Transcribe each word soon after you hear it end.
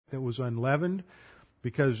that was unleavened,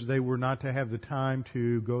 because they were not to have the time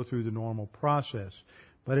to go through the normal process.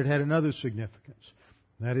 But it had another significance.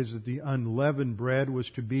 That is that the unleavened bread was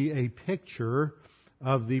to be a picture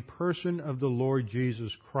of the person of the Lord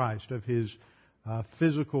Jesus Christ, of His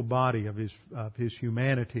physical body, of His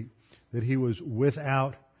humanity, that He was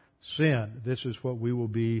without sin. This is what we will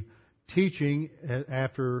be teaching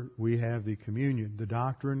after we have the communion, the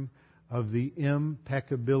doctrine of the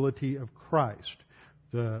impeccability of Christ.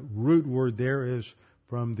 The root word there is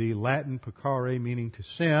from the Latin peccare, meaning to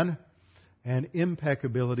sin, and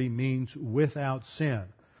impeccability means without sin.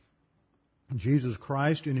 Jesus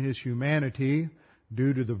Christ in His humanity,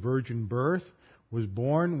 due to the virgin birth, was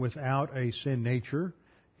born without a sin nature.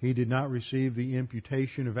 He did not receive the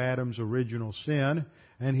imputation of Adam's original sin,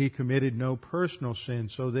 and He committed no personal sin,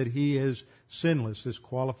 so that He is sinless. This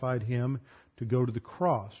qualified Him to go to the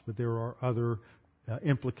cross, but there are other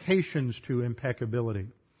implications to impeccability.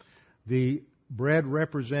 The bread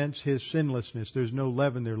represents His sinlessness. There's no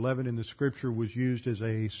leaven there. Leaven in the Scripture was used as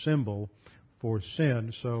a symbol for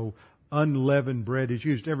sin, so unleavened bread is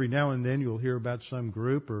used. Every now and then you'll hear about some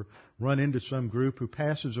group or run into some group who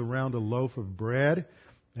passes around a loaf of bread,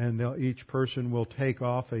 and each person will take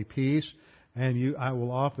off a piece. And I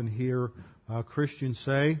will often hear Christians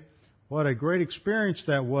say, "What a great experience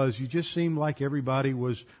that was. You just seemed like everybody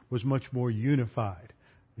was much more unified."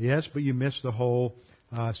 Yes, but you missed the whole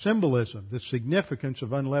symbolism, the significance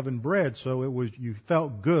of unleavened bread. So you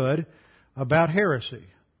felt good about heresy.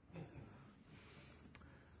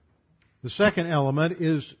 The second element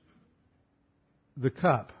is the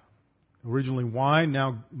cup. Originally wine,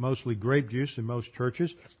 now mostly grape juice in most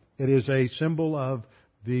churches. It is a symbol of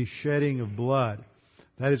the shedding of blood.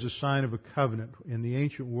 That is a sign of a covenant. In the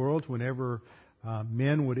ancient world, whenever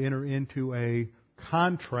men would enter into a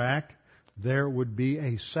contract, there would be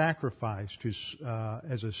a sacrifice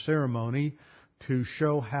as a ceremony to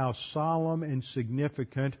show how solemn and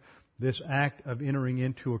significant this act of entering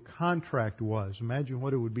into a contract was. Imagine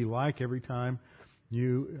what it would be like every time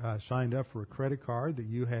you signed up for a credit card that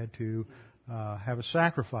you had to have a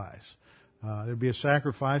sacrifice. There would be a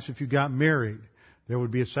sacrifice if you got married. There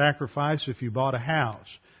would be a sacrifice if you bought a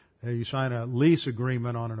house. You sign a lease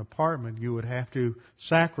agreement on an apartment, you would have to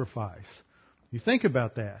sacrifice. You think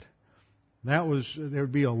about that. There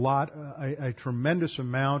would be a tremendous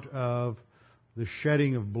amount of the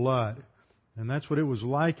shedding of blood. And that's what it was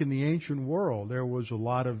like in the ancient world. There was a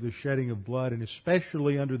lot of the shedding of blood, and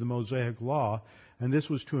especially under the Mosaic Law. And this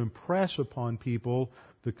was to impress upon people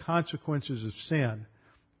the consequences of sin.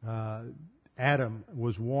 Adam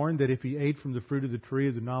was warned that if he ate from the fruit of the tree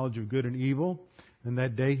of the knowledge of good and evil, and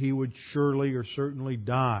that day he would surely or certainly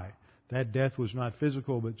die. That death was not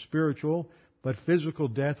physical but spiritual, but physical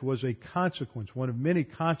death was a consequence, one of many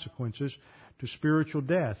consequences to spiritual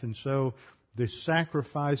death. And so the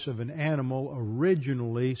sacrifice of an animal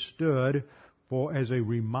originally stood as a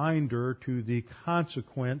reminder to the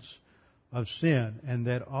consequence of sin, and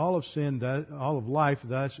that all of life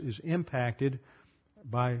thus is impacted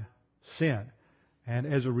by sin. And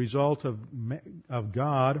as a result of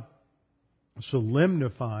God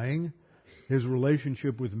solemnifying His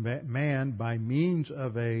relationship with man by means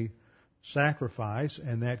of a sacrifice,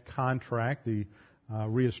 and that contract, the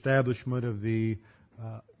reestablishment of the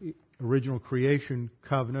original creation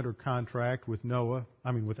covenant or contract with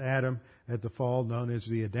with Adam at the fall, known as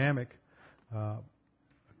the Adamic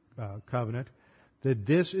covenant, that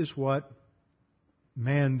this is what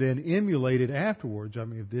man then emulated afterwards.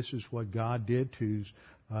 If this is what God did to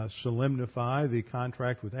solemnify the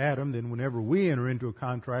contract with Adam, then whenever we enter into a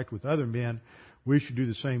contract with other men, we should do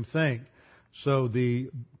the same thing. So the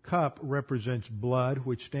cup represents blood,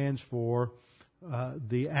 which stands for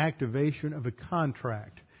the activation of a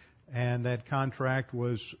contract. And that contract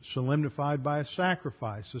was solemnified by a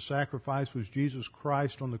sacrifice. The sacrifice was Jesus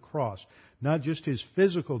Christ on the cross. Not just His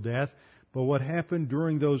physical death, but what happened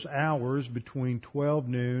during those hours between 12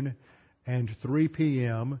 noon and 3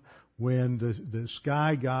 p.m. when the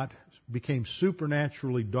sky became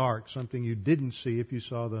supernaturally dark, something you didn't see if you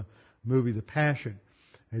saw the movie The Passion.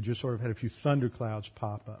 It just sort of had a few thunderclouds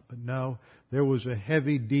pop up. But no, there was a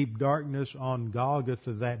heavy, deep darkness on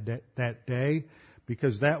Golgotha that day,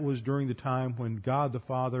 because that was during the time when God the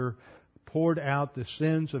Father poured out the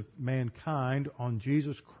sins of mankind on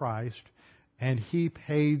Jesus Christ, and He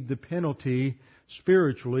paid the penalty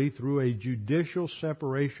spiritually through a judicial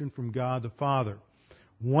separation from God the Father.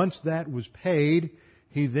 Once that was paid,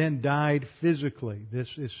 He then died physically.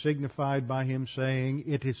 This is signified by Him saying,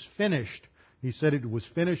 "It is finished." He said it was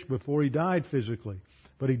finished before He died physically.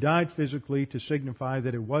 But He died physically to signify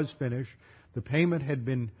that it was finished. The payment had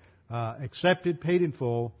been accepted, paid in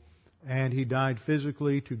full, and He died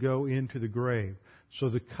physically to go into the grave. So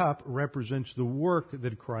the cup represents the work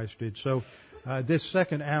that Christ did. So this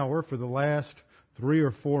second hour, for the last 3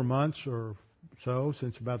 or 4 months or so,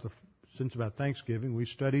 since about Thanksgiving, we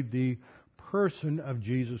studied the person of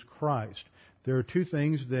Jesus Christ. There are 2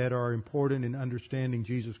 things that are important in understanding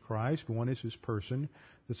Jesus Christ. One is His person.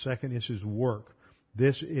 The second is His work.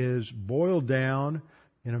 This is boiled down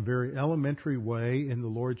in a very elementary way in the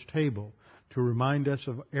Lord's table to remind us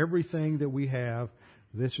of everything that we have.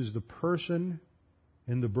 This is the person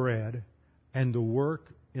in the bread and the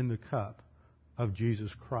work in the cup of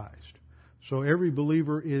Jesus Christ. So every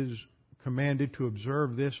believer is commanded to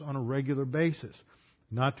observe this on a regular basis,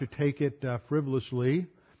 not to take it frivolously,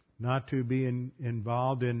 not to be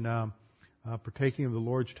involved in partaking of the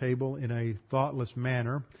Lord's table in a thoughtless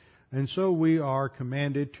manner. And so we are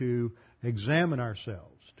commanded to examine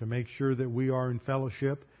ourselves, to make sure that we are in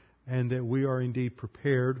fellowship and that we are indeed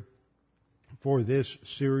prepared for this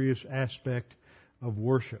serious aspect of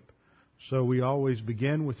worship. So we always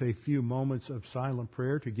begin with a few moments of silent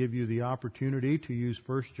prayer to give you the opportunity to use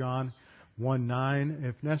 1 John 1:9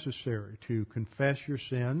 if necessary, to confess your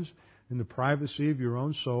sins in the privacy of your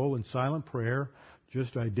own soul in silent prayer,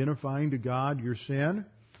 just identifying to God your sin.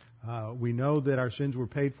 We know that our sins were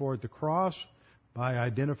paid for at the cross. By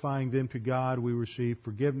identifying them to God, we receive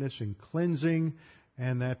forgiveness and cleansing,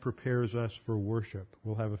 and that prepares us for worship.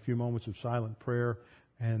 We'll have a few moments of silent prayer,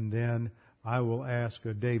 and then I will ask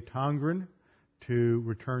Dave Tongren to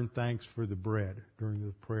return thanks for the bread. During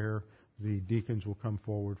the prayer, the deacons will come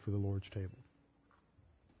forward for the Lord's table.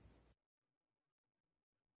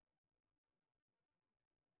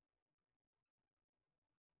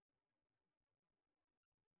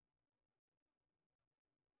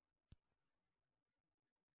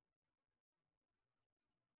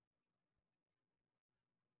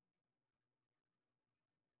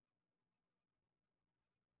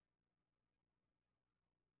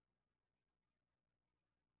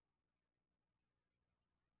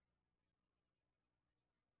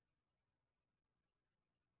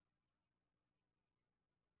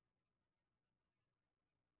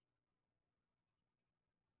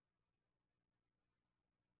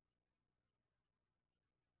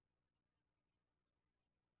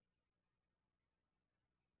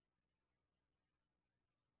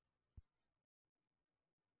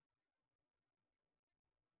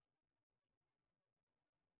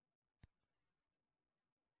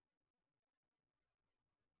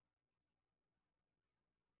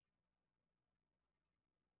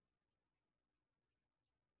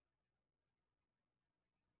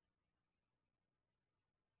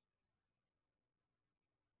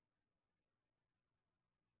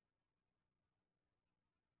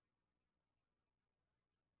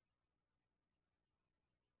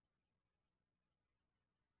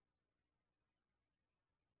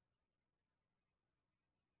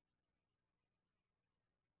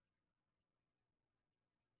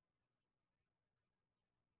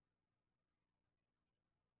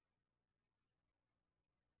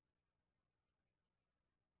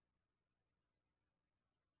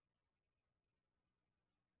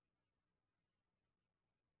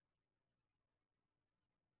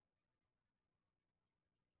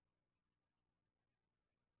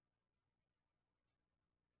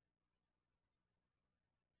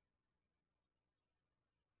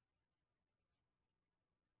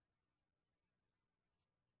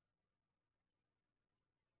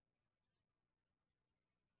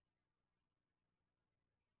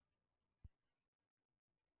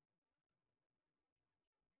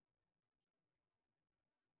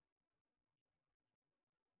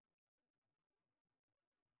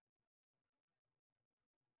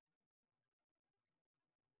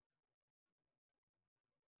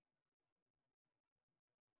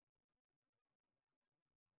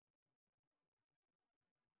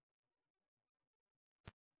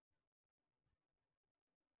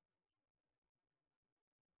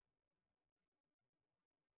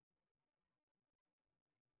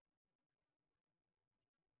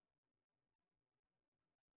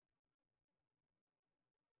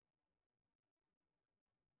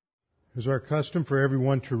 It is our custom for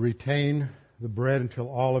everyone to retain the bread until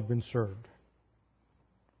all have been served.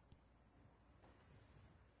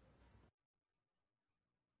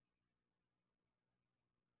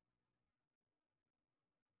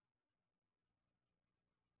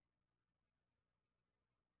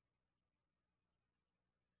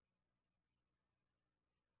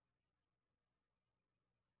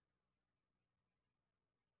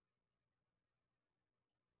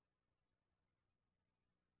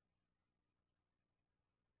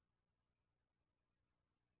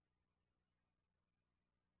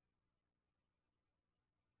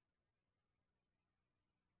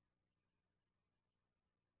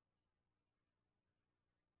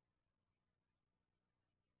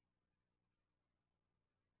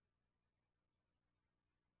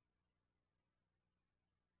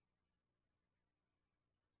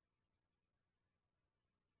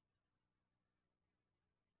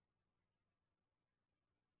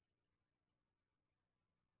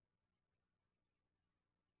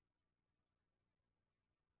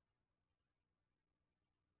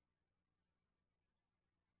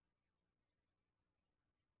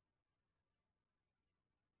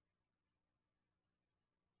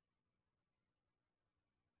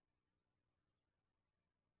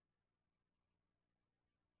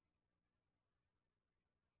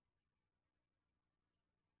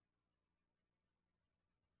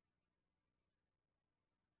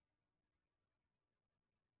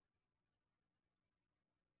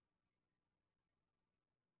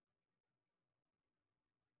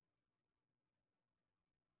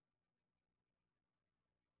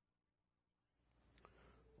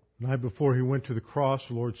 The night before he went to the cross,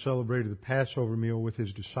 the Lord celebrated the Passover meal with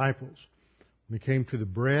his disciples. When he came to the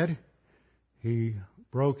bread, he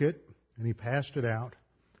broke it and he passed it out.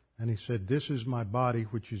 And he said, "This is my body,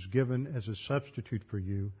 which is given as a substitute for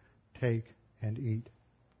you. Take and eat."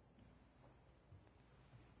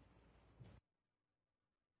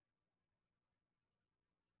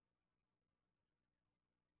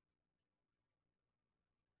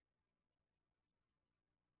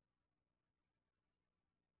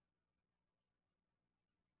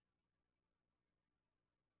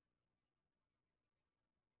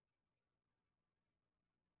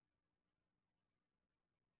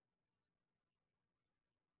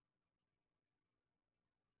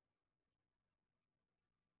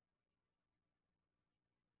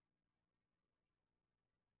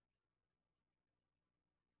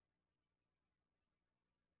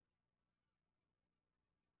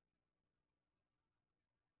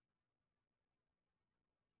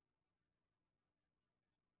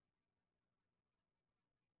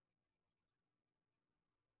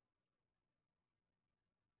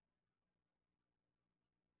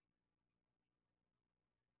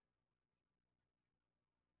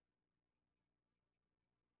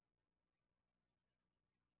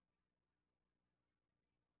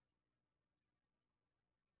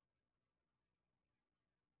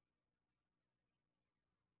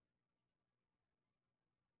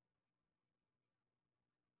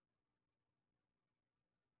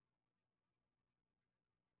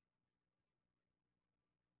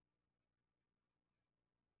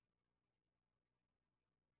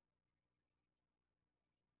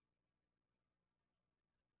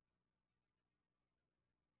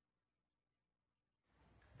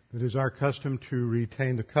 It is our custom to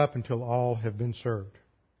retain the cup until all have been served.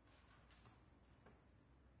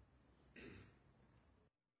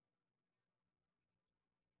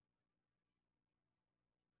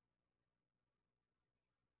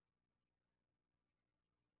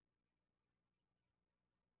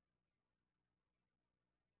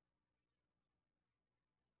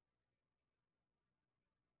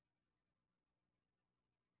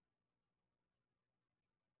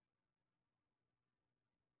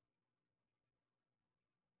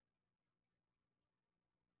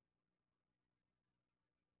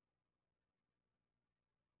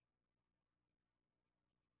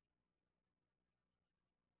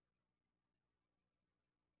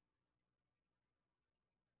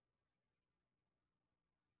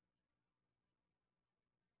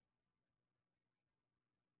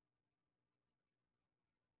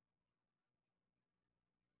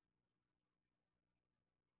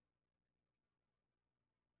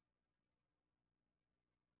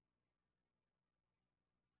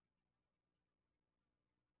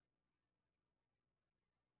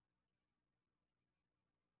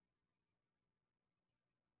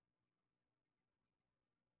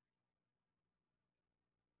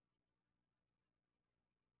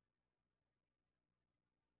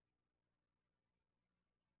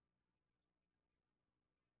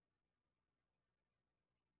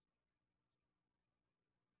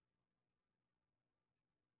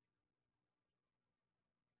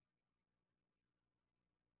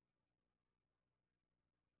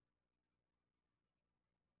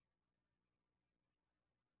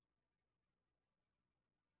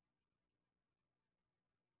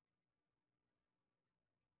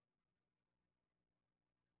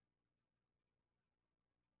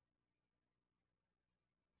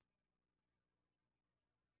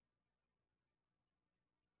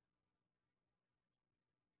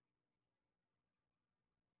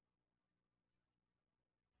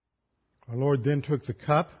 Our Lord then took the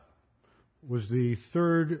cup, was the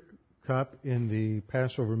third cup in the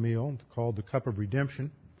Passover meal, called the cup of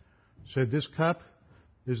redemption, said, "This cup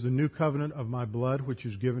is the new covenant of my blood, which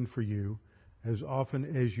is given for you. As often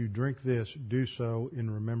as you drink this, do so in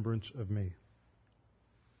remembrance of me."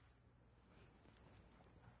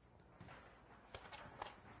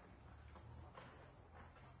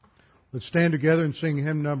 Let's stand together and sing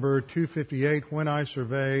hymn number 258, "When I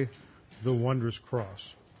Survey the Wondrous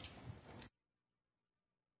Cross."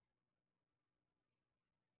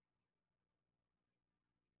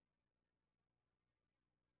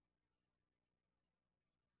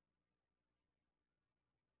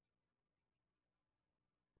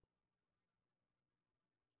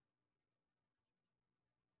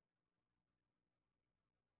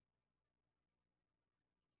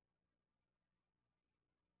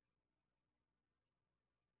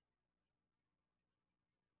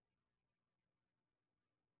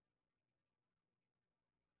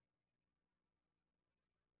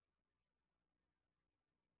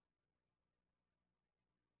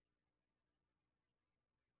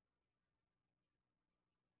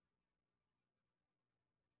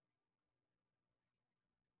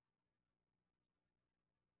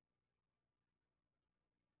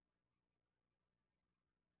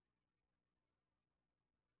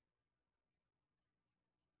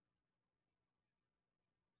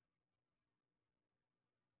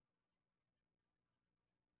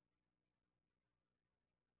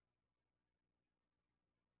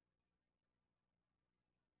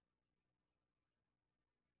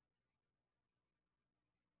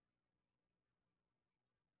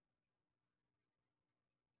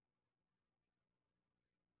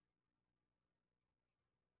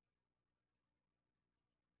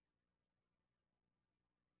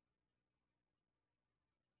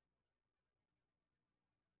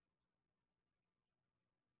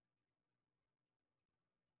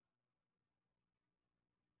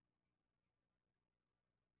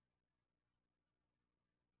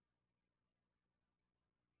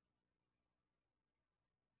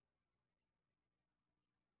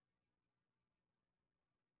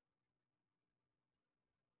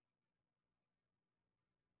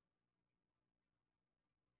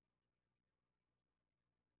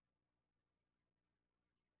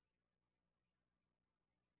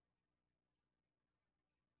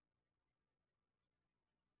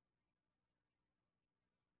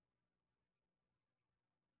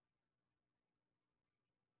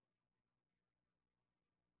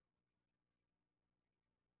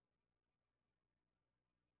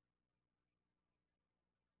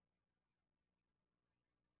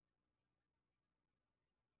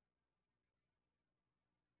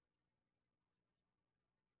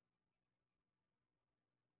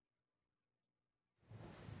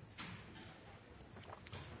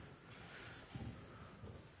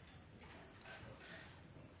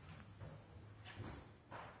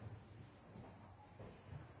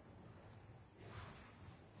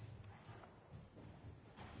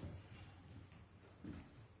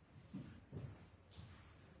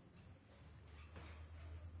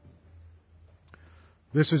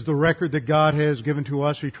 This is the record that God has given to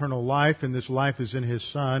us, eternal life, and this life is in His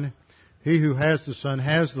Son. He who has the Son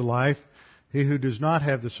has the life. He who does not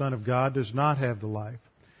have the Son of God does not have the life.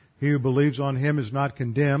 He who believes on Him is not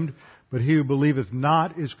condemned, but he who believeth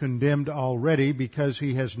not is condemned already, because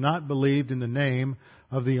he has not believed in the name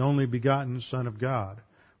of the only begotten Son of God.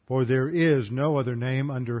 For there is no other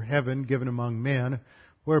name under heaven given among men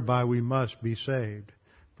whereby we must be saved.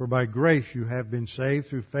 For by grace you have been saved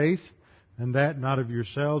through faith, and that not of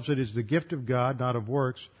yourselves. It is the gift of God, not of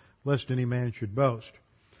works, lest any man should boast.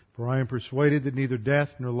 For I am persuaded that neither death,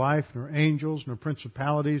 nor life, nor angels, nor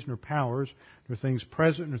principalities, nor powers, nor things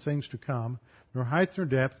present, nor things to come, nor height, nor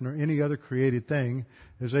depth, nor any other created thing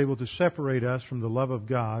is able to separate us from the love of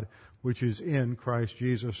God, which is in Christ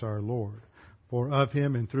Jesus our Lord. For of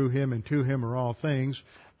Him, and through Him, and to Him are all things,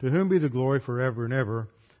 to whom be the glory forever and ever.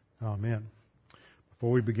 Amen.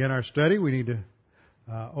 Before we begin our study, we need to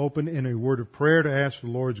open in a word of prayer to ask the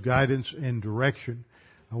Lord's guidance and direction.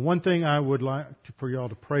 One thing I would like for you all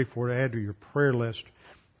to pray for, to add to your prayer list,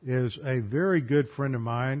 is a very good friend of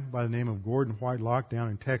mine by the name of Gordon Whitelock down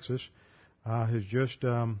in Texas. Has just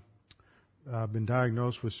been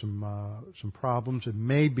diagnosed with some problems. It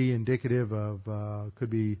may be indicative of could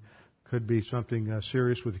be something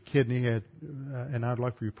serious with the kidney. And I'd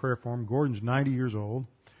like for your prayer for him. Gordon's 90 years old.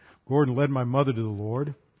 Gordon led my mother to the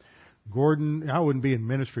Lord. Gordon, I wouldn't be in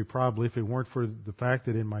ministry probably if it weren't for the fact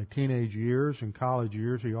that in my teenage years and college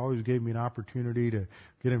years, he always gave me an opportunity to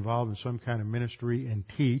get involved in some kind of ministry and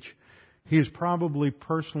teach. He has probably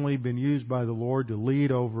personally been used by the Lord to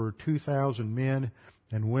lead over 2,000 men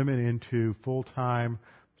and women into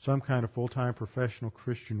some kind of full-time professional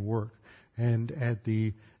Christian work. And at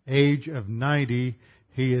the age of 90,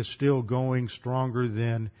 he is still going stronger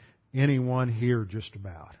than anyone here just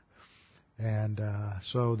about. And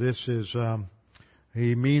so this is,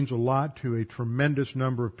 he means a lot to a tremendous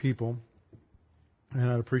number of people. And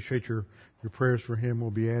I'd appreciate your prayers for him. We'll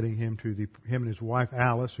be adding him to him and his wife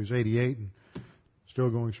Alice, who's 88 and still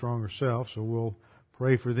going strong herself. So we'll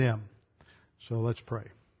pray for them. So let's pray.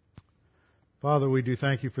 Father, we do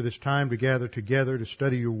thank you for this time to gather together to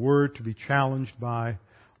study your word, to be challenged by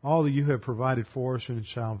all that you have provided for us in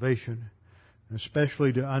salvation, and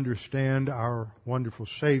especially to understand our wonderful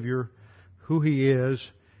Savior, who He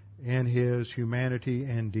is in His humanity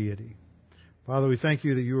and deity. Father, we thank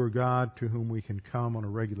you that you are God to whom we can come on a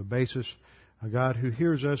regular basis, a God who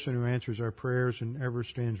hears us and who answers our prayers and ever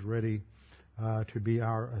stands ready to be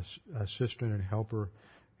our assistant and helper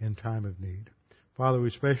in time of need. Father, we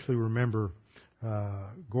especially remember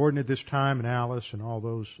Gordon at this time and Alice and all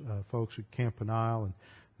those folks at Camp Peniel and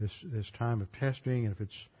this time of testing. And if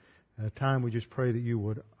it's a time, we just pray that you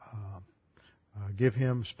would give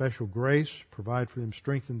him special grace, provide for them,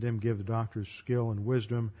 strengthen them, give the doctors skill and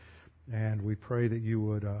wisdom. And we pray that you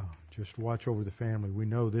would just watch over the family. We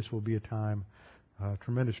know this will be a time,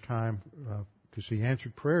 tremendous time to see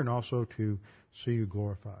answered prayer and also to see you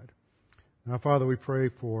glorified. Now, Father, we pray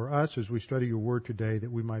for us as we study your word today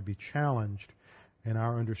that we might be challenged in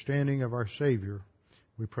our understanding of our Savior.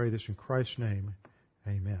 We pray this in Christ's name.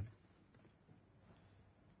 Amen.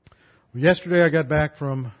 Well, yesterday I got back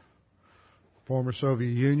from former Soviet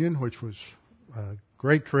Union, which was a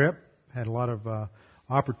great trip. Had a lot of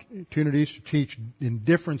opportunities to teach in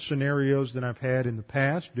different scenarios than I've had in the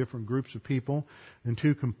past, different groups of people, in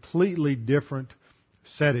two completely different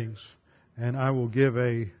settings. And I will give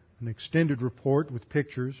an extended report with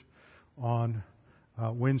pictures on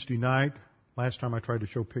Wednesday night. Last time I tried to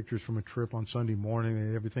show pictures from a trip on Sunday morning,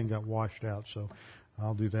 and everything got washed out, so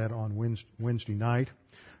I'll do that on Wednesday night.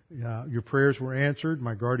 Your prayers were answered.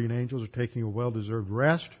 My guardian angels are taking a well-deserved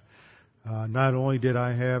rest. Not only did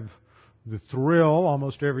I have the thrill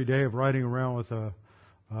almost every day of riding around with a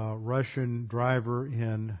Russian driver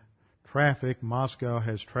in traffic. Moscow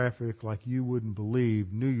has traffic like you wouldn't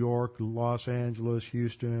believe. New York, Los Angeles,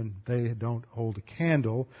 Houston, they don't hold a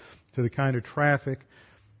candle to the kind of traffic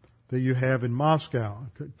that you have in Moscow.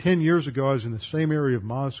 10 years ago, I was in the same area of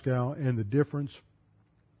Moscow, and the difference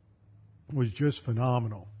was just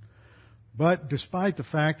phenomenal. But despite the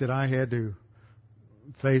fact that I had to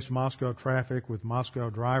face Moscow traffic with Moscow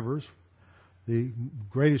drivers, the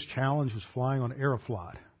greatest challenge was flying on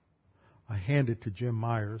Aeroflot. I hand it to Jim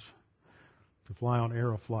Myers to fly on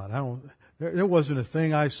Aeroflot. There wasn't a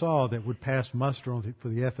thing I saw that would pass muster for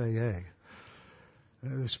the FAA.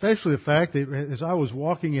 Especially the fact that as I was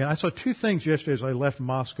walking in, I saw two things yesterday as I left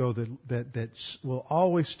Moscow that will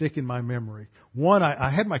always stick in my memory. One, I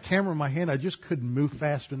had my camera in my hand. I just couldn't move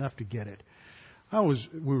fast enough to get it.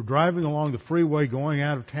 We were driving along the freeway going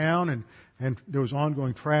out of town, and there was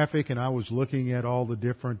ongoing traffic, and I was looking at all the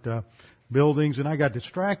different buildings, and I got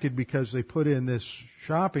distracted because they put in this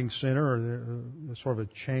shopping center, or sort of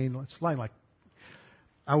a chain. It's like,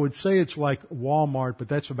 I would say it's like Walmart, but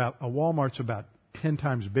Walmart's about 10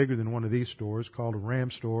 times bigger than one of these stores, called a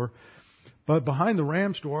Ram store. But behind the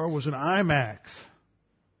Ram store was an IMAX.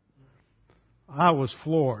 I was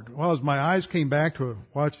floored. Well, as my eyes came back to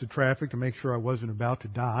watch the traffic to make sure I wasn't about to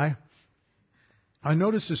die, I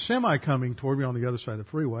noticed a semi coming toward me on the other side of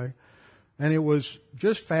the freeway, and it was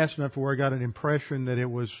just fast enough to where I got an impression that it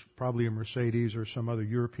was probably a Mercedes or some other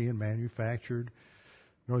European manufactured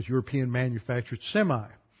semi.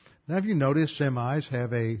 Now, have you noticed semis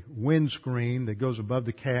have a windscreen that goes above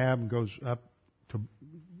the cab and goes up to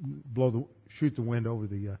shoot the wind over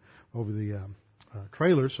the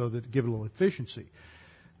trailer, so that give it a little efficiency.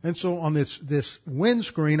 And so on this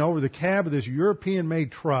windscreen over the cab of this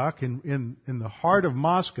European-made truck in the heart of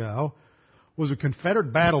Moscow was a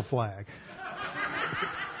Confederate battle flag.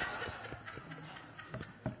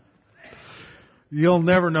 You'll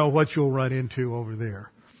never know what you'll run into over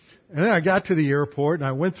there. And then I got to the airport and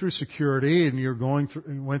I went through security,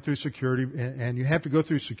 and went through security, and you have to go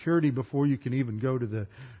through security before you can even go to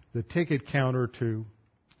the ticket counter to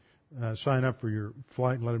sign up for your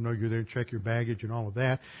flight and let them know you're there, check your baggage and all of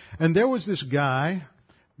that. And there was this guy,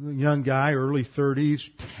 young guy, early 30s,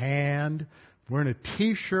 tanned, wearing a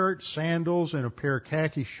T-shirt, sandals, and a pair of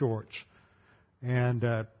khaki shorts. And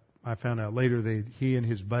I found out later that he and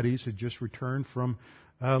his buddies had just returned from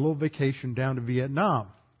a little vacation down to Vietnam.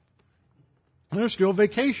 And they're still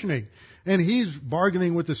vacationing. And he's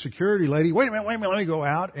bargaining with the security lady. Wait a minute, let me go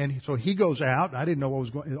out. And so he goes out. I didn't know what was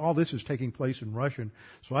going on. All this is taking place in Russian,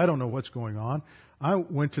 so I don't know what's going on. I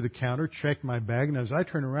went to the counter, checked my bag, and as I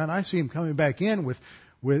turn around, I see him coming back in with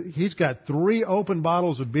he's got 3 open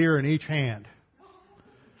bottles of beer in each hand.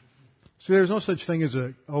 See, there's no such thing as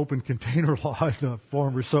an open container law in the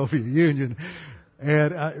former Soviet Union.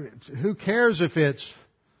 And who cares if it's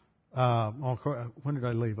when did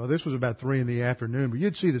I leave? Oh, this was about 3 p.m, but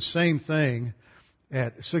you'd see the same thing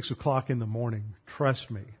at 6 o'clock in the morning. Trust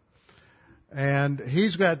me. And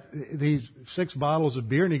he's got these 6 bottles of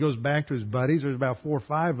beer, and he goes back to his buddies. There's about 4 or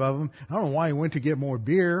 5 of them. I don't know why he went to get more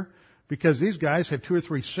beer, because these guys have 2 or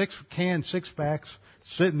 3 6-packs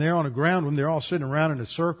sitting there on the ground when they're all sitting around in a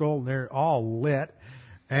circle, and they're all lit,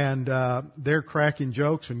 and they're cracking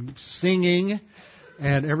jokes and singing.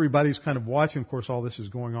 And everybody's kind of watching. Of course, all this is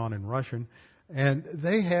going on in Russian. And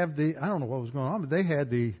they have I don't know what was going on, but they had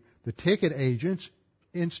the ticket agents,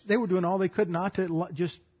 and they were doing all they could not to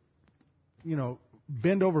just,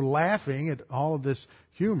 bend over laughing at all of this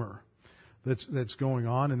humor that's going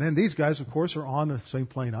on. And then these guys, of course, are on the same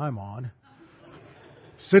plane I'm on,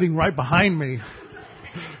 sitting right behind me.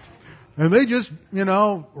 And they just,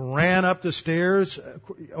 ran up the stairs.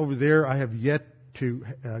 Over there, I have yet to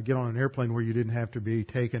get on an airplane where you didn't have to be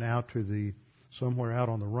taken out to somewhere out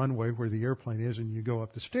on the runway where the airplane is, and you go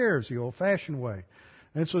up the stairs the old-fashioned way.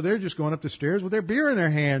 And so they're just going up the stairs with their beer in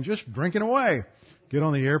their hand, just drinking away. Get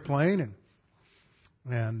on the airplane,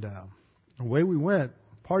 and away we went.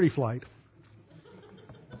 Party flight.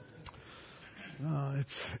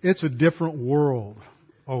 It's a different world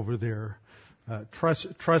over there.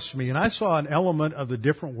 Trust me. And I saw an element of the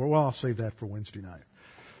different world. Well, I'll save that for Wednesday night.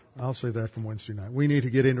 We need to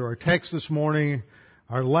get into our text this morning.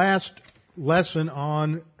 Our last lesson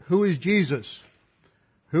on who is Jesus.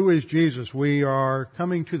 Who is Jesus? We are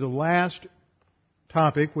coming to the last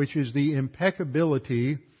topic, which is the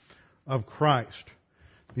impeccability of Christ.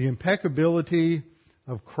 The impeccability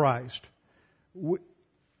of Christ.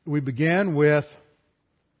 We began with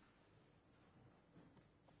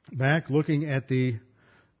back looking at the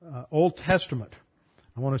Old Testament.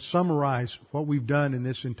 I want to summarize what we've done in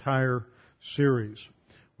this entire series.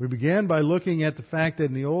 We began by looking at the fact that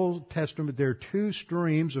in the Old Testament there are 2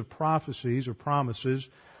 streams of prophecies or promises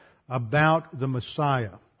about the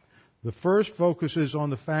Messiah. The first focuses on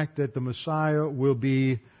the fact that the Messiah will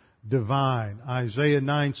be divine. Isaiah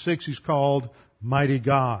 9:6 he's called Mighty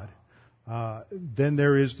God. Then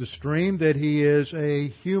there is the stream that he is a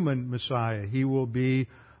human Messiah. He will be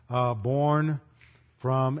born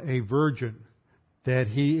from a virgin, that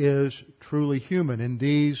he is truly human. And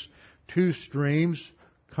these 2 streams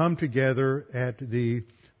come together at the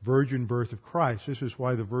virgin birth of Christ. This is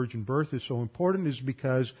why the virgin birth is so important, is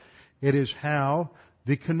because it is how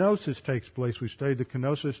the kenosis takes place. We studied the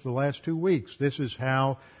kenosis the last 2 weeks. This is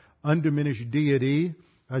how undiminished deity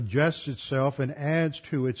adjusts itself and adds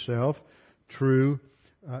to itself true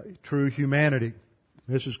humanity.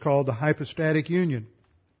 This is called the hypostatic union,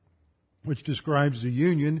 which describes the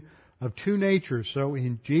union of 2 natures. So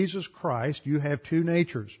in Jesus Christ, you have 2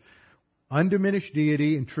 natures. undiminished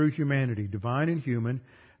deity and true humanity, divine and human,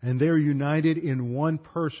 and they're united in one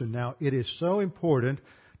person. Now, it is so important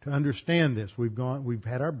to understand this. We've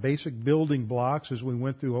had our basic building blocks as we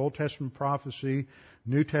went through Old Testament prophecy,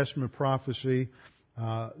 New Testament prophecy,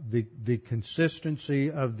 the consistency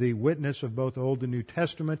of the witness of both Old and New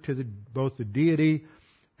Testament to both the deity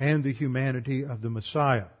and the humanity of the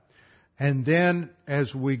Messiah. And then,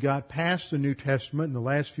 as we got past the New Testament in the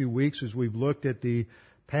last few weeks, as we've looked at the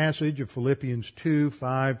passage of Philippians 2,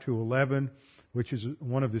 5 to 11, which is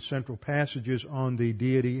one of the central passages on the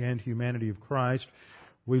deity and humanity of Christ,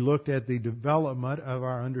 we looked at the development of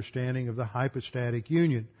our understanding of the hypostatic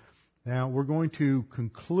union. Now, we're going to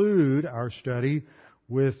conclude our study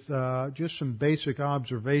with just some basic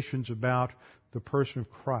observations about the person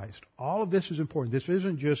of Christ. All of this is important. This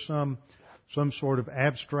isn't just some sort of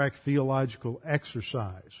abstract theological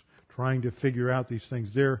exercise trying to figure out these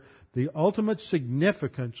things. The ultimate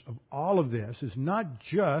significance of all of this is not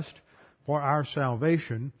just for our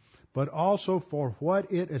salvation, but also for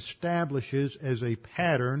what it establishes as a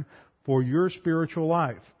pattern for your spiritual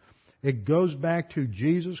life. It goes back to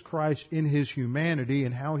Jesus Christ in His humanity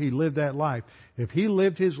and how He lived that life. If He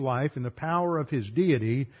lived His life in the power of His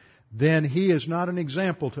deity, then He is not an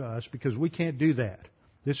example to us because we can't do that.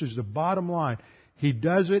 This is the bottom line. He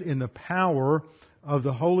does it in the power of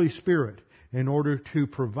the Holy Spirit in order to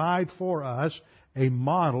provide for us a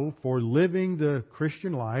model for living the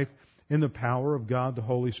Christian life in the power of God the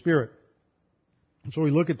Holy Spirit. And so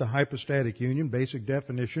we look at the hypostatic union, basic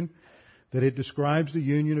definition, that it describes the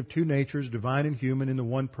union of two natures, divine and human, in the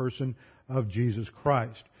one person of Jesus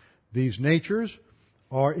Christ. These natures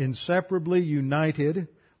are inseparably united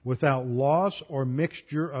without loss or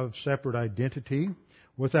mixture of separate identity,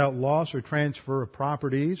 without loss or transfer of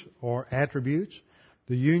properties or attributes,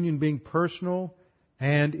 the union being personal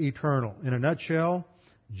and eternal. In a nutshell,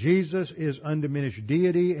 Jesus is undiminished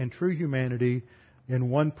deity and true humanity in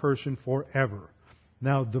one person forever.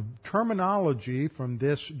 Now, the terminology from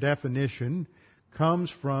this definition comes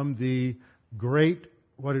from the great,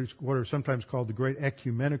 what are sometimes called the great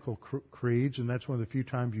ecumenical creeds, and that's one of the few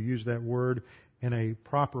times you use that word in a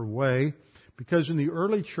proper way. Because in the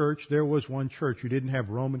early church, there was one church. You didn't have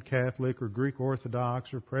Roman Catholic or Greek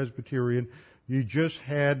Orthodox or Presbyterian. You just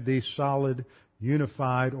had the solid,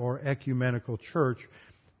 unified, or ecumenical church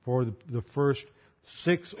for the first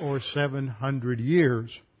 600 or 700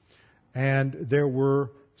 years. And there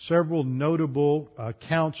were several notable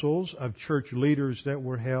councils of church leaders that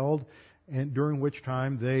were held, and during which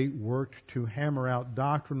time they worked to hammer out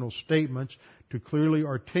doctrinal statements to clearly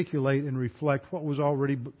articulate and reflect what was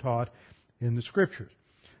already taught in the Scriptures.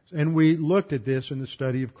 And we looked at this in the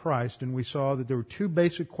study of Christ, and we saw that there were two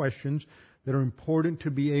basic questions that are important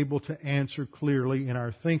to be able to answer clearly in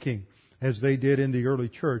our thinking, as they did in the early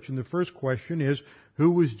church. And the first question is,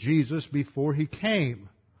 who was Jesus before He came?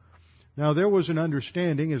 Now, there was an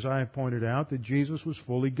understanding, as I have pointed out, that Jesus was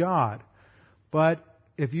fully God. But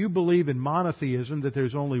if you believe in monotheism, that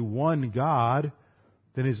there's only one God,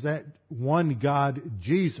 then is that one God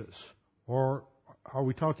Jesus? Or are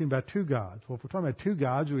we talking about two gods? Well, if we're talking about two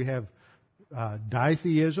gods, we have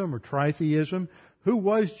ditheism or tritheism. Who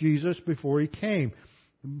was Jesus before He came?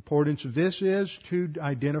 The importance of this is to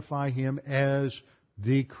identify Him as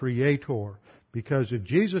the Creator. Because if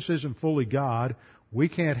Jesus isn't fully God, we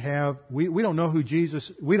don't know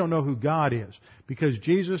who God is. Because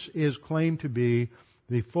Jesus is claimed to be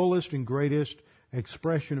the fullest and greatest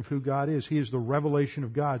expression of who God is. He is the revelation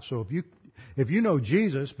of God. So if you know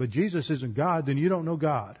Jesus, but Jesus isn't God, then you don't know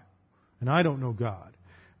God. And I don't know God.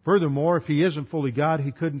 Furthermore, if He isn't fully God,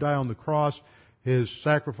 He couldn't die on the cross. His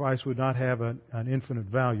sacrifice would not have an infinite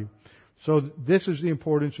value. So this is the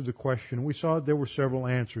importance of the question. We saw there were several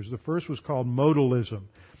answers. The first was called modalism.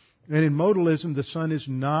 And in modalism, the Son is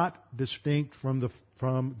not distinct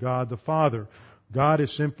from God the Father. God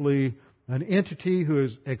is simply an entity who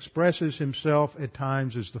expresses Himself at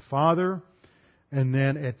times as the Father, and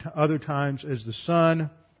then at other times as the Son,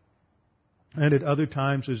 and at other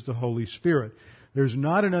times as the Holy Spirit. There's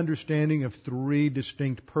not an understanding of three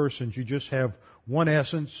distinct persons. You just have one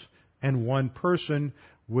essence and one person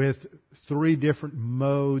with three different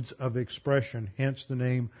modes of expression, hence the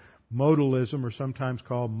name modalism, or sometimes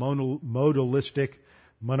called modalistic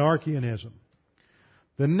monarchianism.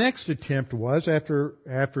 The next attempt was, after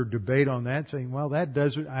debate on that, saying, well, that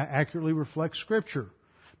doesn't accurately reflect Scripture.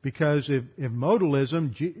 Because if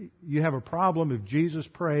modalism, you have a problem if Jesus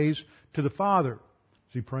prays to the Father.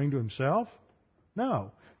 Is He praying to Himself?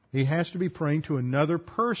 No. He has to be praying to another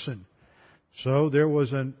person. So there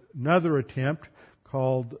was another attempt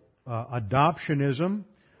called adoptionism,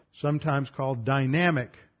 sometimes called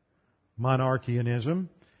dynamic monarchianism.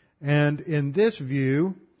 And in this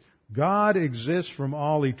view, God exists from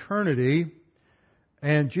all eternity,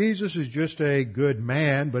 and Jesus is just a good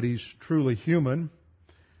man, but He's truly human.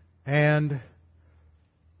 And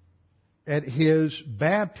at His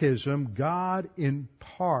baptism, God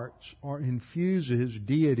imparts or infuses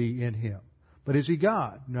deity in Him. But is He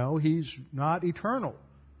God? No, He's not eternal.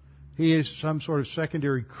 He is some sort of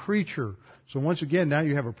secondary creature. So once again, now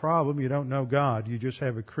you have a problem. You don't know God. You just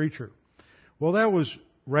have a creature. Well, that was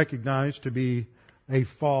recognized to be a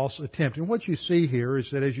false attempt. And what you see here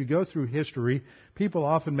is that as you go through history, people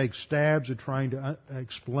often make stabs at trying to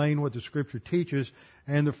explain what the Scripture teaches,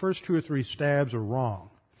 and the first 2 or 3 stabs are wrong.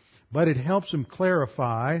 But it helps them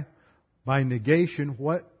clarify by negation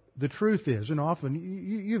what the truth is. And often,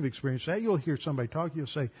 you've experienced that. You'll hear somebody talk, you'll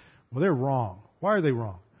say, well, they're wrong. Why are they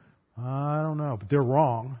wrong? I don't know, but they're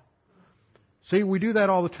wrong. See, we do that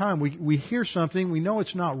all the time. We hear something, we know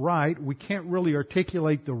it's not right, we can't really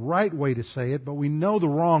articulate the right way to say it, but we know the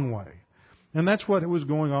wrong way. And that's what was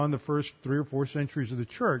going on the first 3 or 4 centuries of the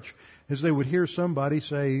church, is they would hear somebody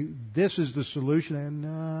say, this is the solution,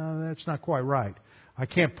 and that's not quite right. I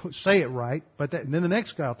can't say it right, but and then the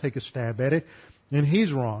next guy will take a stab at it, and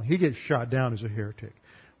he's wrong. He gets shot down as a heretic.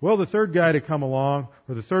 Well, the third guy to come along,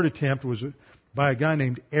 or the third attempt, was by a guy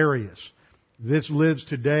named Arius. This lives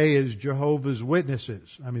today as Jehovah's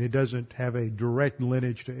Witnesses. I mean, it doesn't have a direct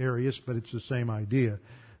lineage to Arius, but it's the same idea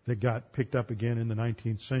that got picked up again in the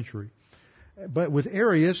 19th century. But with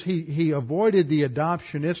Arius, he avoided the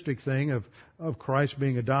adoptionistic thing of Christ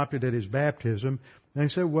being adopted at His baptism. And he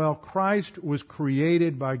said, well, Christ was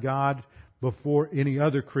created by God before any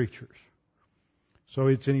other creatures. So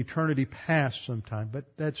it's an eternity past sometime. But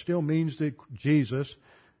that still means that Jesus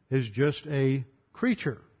is just a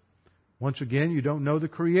creature. Once again, you don't know the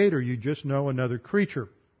Creator, you just know another creature.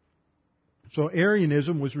 So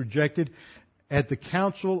Arianism was rejected at the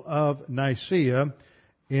Council of Nicaea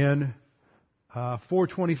in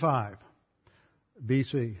 425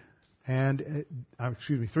 BC. And,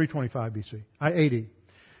 325 BC. 80.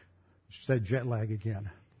 Just that jet lag again.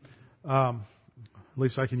 At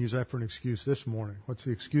least I can use that for an excuse this morning. What's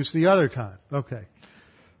the excuse the other time? Okay.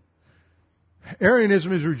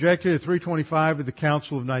 Arianism is rejected at 325 at the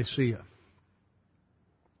Council of Nicaea.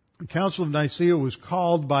 The Council of Nicaea was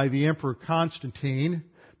called by the Emperor Constantine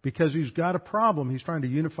because he's got a problem. He's trying to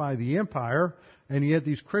unify the empire, and yet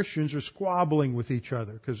these Christians are squabbling with each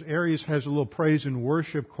other because Arius has a little praise and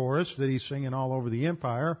worship chorus that he's singing all over the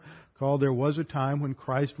empire called There Was a Time When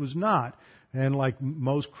Christ Was Not. And like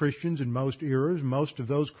most Christians in most eras, most of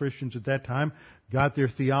those Christians at that time got their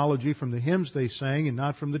theology from the hymns they sang and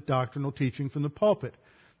not from the doctrinal teaching from the pulpit.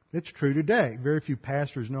 It's true today. Very few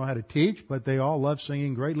pastors know how to teach, but they all love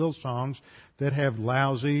singing great little songs that have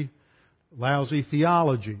lousy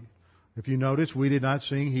theology. If you notice, we did not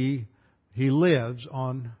sing He Lives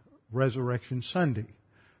on Resurrection Sunday.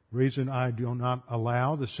 The reason I do not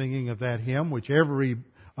allow the singing of that hymn, which every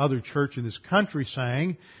other church in this country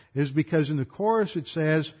sang, is because in the chorus it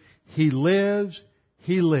says, He lives,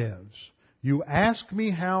 He lives. You ask me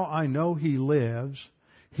how I know He lives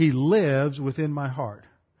within my heart.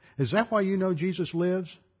 Is that why you know Jesus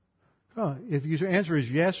lives? If your answer is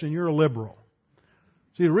yes, then you're a liberal.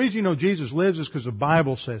 See, the reason you know Jesus lives is because the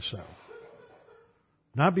Bible says so.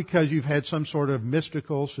 Not because you've had some sort of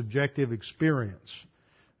mystical, subjective experience.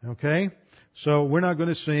 Okay? So we're not going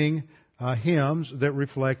to sing hymns that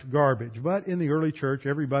reflect garbage. But in the early church,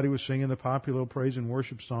 everybody was singing the popular praise and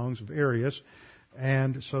worship songs of Arius.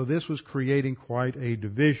 And so this was creating quite a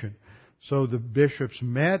division. So the bishops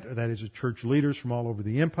met, that is, the church leaders from all over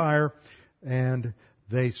the empire, and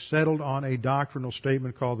they settled on a doctrinal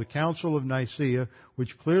statement called the Council of Nicaea,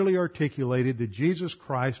 which clearly articulated that Jesus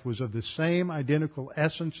Christ was of the same identical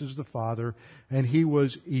essence as the Father, and He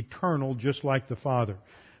was eternal just like the Father.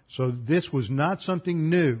 So this was not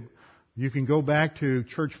something new. You can go back to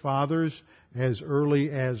church fathers as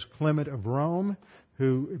early as Clement of Rome,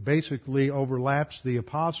 who basically overlaps the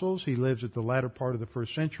apostles. He lives at the latter part of the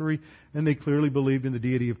first century, and they clearly believed in the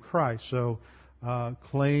deity of Christ. So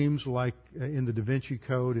claims like in the Da Vinci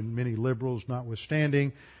Code and many liberals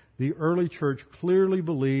notwithstanding, the early church clearly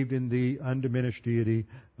believed in the undiminished deity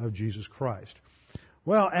of Jesus Christ.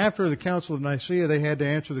 Well, after the Council of Nicaea, they had to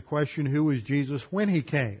answer the question, who was Jesus when He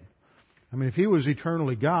came? I mean, if He was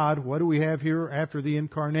eternally God, what do we have here after the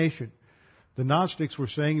incarnation? The Gnostics were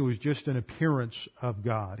saying He was just an appearance of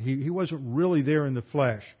God. He wasn't really there in the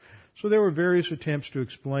flesh. So there were various attempts to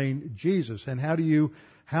explain Jesus. And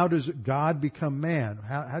how does God become man?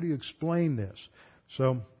 How do you explain this?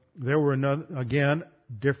 So there were,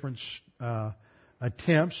 different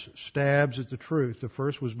attempts, stabs at the truth. The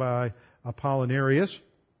first was by Apollinarius.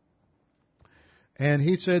 And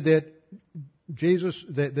he said that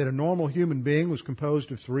that a normal human being was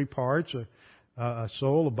composed of three parts, a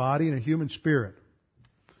soul, a body, and a human spirit.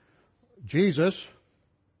 Jesus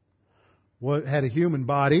had a human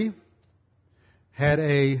body, had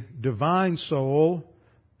a divine soul,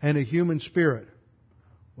 and a human spirit.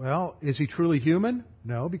 Well, is he truly human?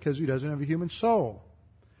 No, because he doesn't have a human soul.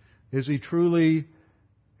 Is he truly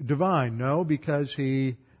divine? No, because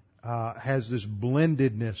he has this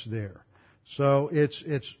blendedness there. So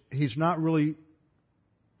he's not really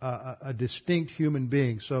a distinct human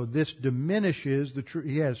being. So this diminishes the true.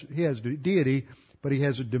 He has deity, but he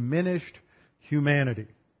has a diminished humanity.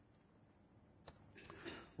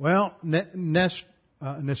 Well,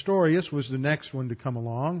 Nestorius was the next one to come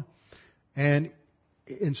along, and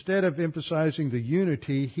instead of emphasizing the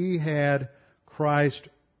unity, he had Christ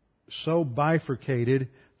so bifurcated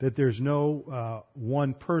that there's no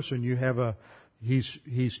one person. You have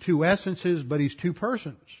he's two essences, but he's two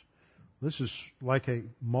persons. This is like a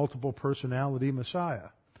multiple personality Messiah.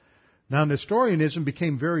 Now, Nestorianism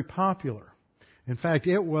became very popular. In fact,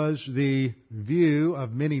 it was the view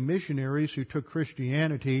of many missionaries who took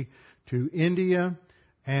Christianity to India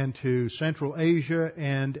and to Central Asia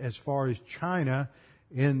and as far as China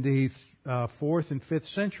in the 4th and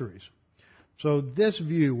 5th centuries. So this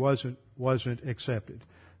view wasn't accepted.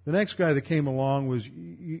 The next guy that came along was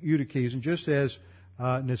Eutyches, and just as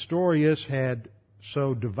Nestorius had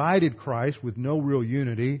so divided Christ with no real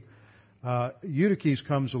unity, Eutyches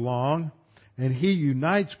comes along and he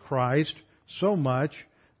unites Christ so much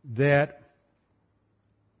that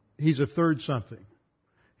he's a third something.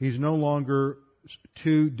 He's no longer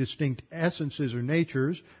two distinct essences or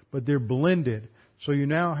natures, but they're blended. So you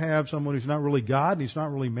now have someone who's not really God and he's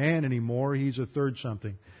not really man anymore. He's a third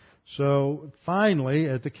something. So finally,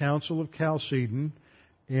 at the Council of Chalcedon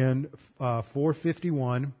in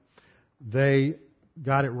 451, they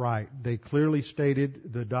got it right. They clearly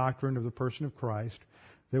stated the doctrine of the person of Christ,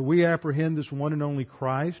 that we apprehend this one and only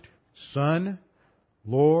Christ, Son,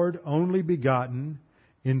 Lord, only begotten,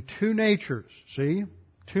 in two natures. See?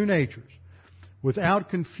 Two natures. Without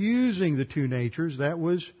confusing the two natures, that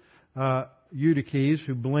was Eutyches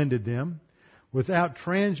who blended them. Without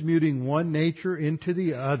transmuting one nature into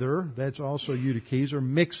the other, that's also Eutyches, or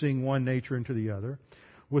mixing one nature into the other.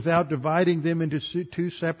 Without dividing them into two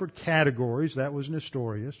separate categories, that was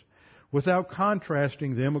Nestorius. Without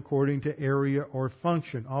contrasting them according to area or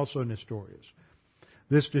function, also Nestorius.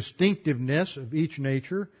 This distinctiveness of each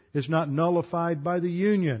nature is not nullified by the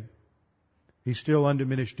union. He's still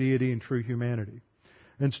undiminished deity and true humanity.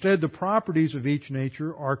 Instead, the properties of each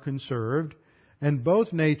nature are conserved, and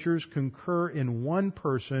both natures concur in one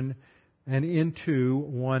person and into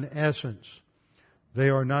one essence. They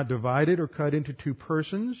are not divided or cut into two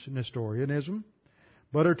persons, Nestorianism,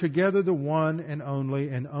 but are together the one and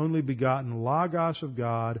only begotten Logos of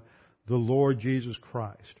God, the Lord Jesus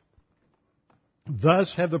Christ.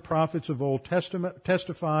 Thus have the prophets of Old Testament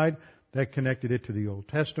testified, that connected it to the Old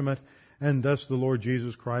Testament, and thus the Lord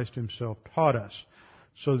Jesus Christ Himself taught us.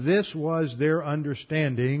 So this was their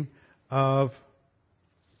understanding of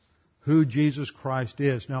who Jesus Christ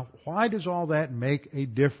is. Now, why does all that make a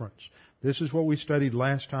difference? This is what we studied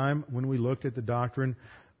last time when we looked at the doctrine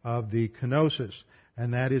of the kenosis,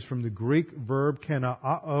 and that is from the Greek verb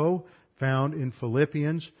kenao, found in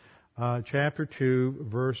Philippians chapter 2,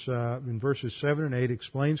 in verses 7 and 8,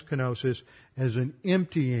 explains kenosis as an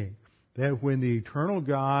emptying. That when the eternal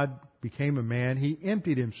God became a man, He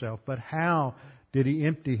emptied Himself. But how did He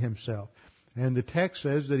empty Himself? And the text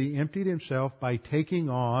says that He emptied Himself by taking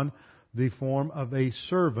on the form of a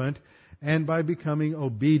servant and by becoming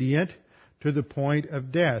obedient to the point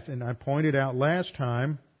of death. And I pointed out last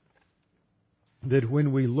time that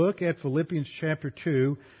when we look at Philippians chapter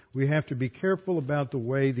 2, we have to be careful about the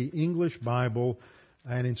way the English Bible,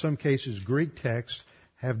 and in some cases Greek texts,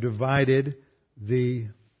 have divided the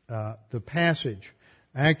passage.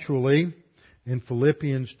 Actually, in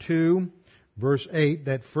Philippians 2, verse 8,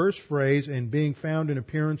 that first phrase, "and being found in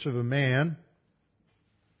appearance of a man,"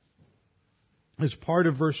 is part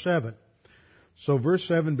of verse 7. So verse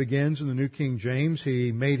 7 begins in the New King James,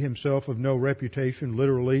 He made Himself of no reputation.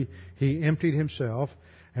 Literally, He emptied Himself.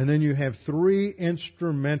 And then you have three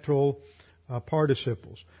instrumental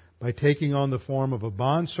participles. By taking on the form of a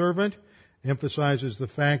bondservant, emphasizes the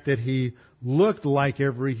fact that He looked like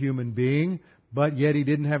every human being, but yet He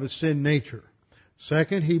didn't have a sin nature.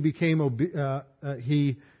 Second, He came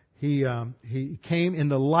in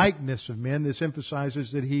the likeness of men. This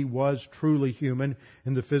emphasizes that He was truly human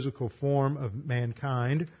in the physical form of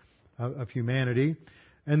mankind. of humanity.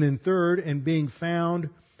 And then third, and being found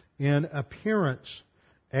in appearance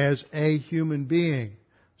as a human being.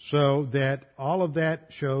 So that all of that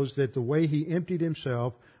shows that the way He emptied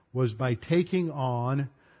Himself was by taking on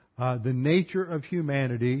the nature of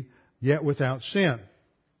humanity, yet without sin.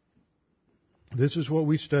 This is what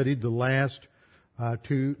we studied the last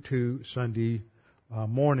two Sunday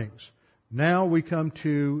mornings. Now we come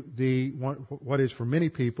to what is for many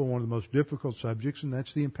people one of the most difficult subjects, and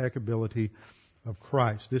that's the impeccability of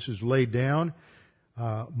Christ. This is laid down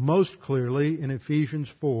most clearly in Ephesians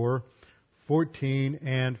 4:14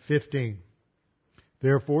 and 15.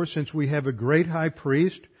 Therefore, since we have a great high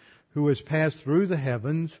priest who has passed through the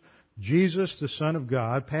heavens, Jesus, the Son of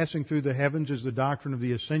God, passing through the heavens is the doctrine of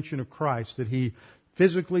the ascension of Christ, that He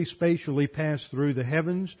physically, spatially passed through the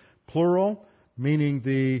heavens, plural, meaning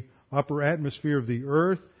the upper atmosphere of the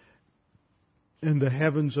earth and the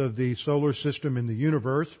heavens of the solar system and the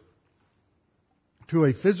universe, to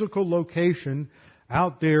a physical location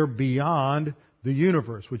out there beyond the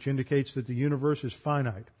universe, which indicates that the universe is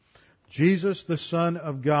finite. Jesus, the Son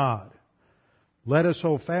of God. Let us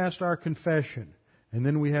hold fast our confession. And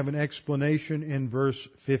then we have an explanation in verse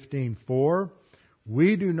 15. For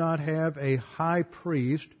we do not have a high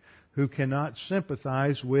priest who cannot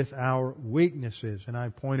sympathize with our weaknesses. And I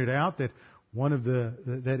pointed out that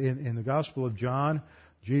in the Gospel of John,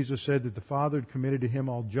 Jesus said that the Father had committed to Him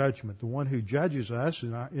all judgment. The one who judges us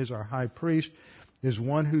is our high priest, is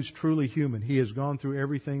one who's truly human. He has gone through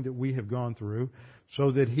everything that we have gone through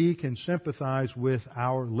so that He can sympathize with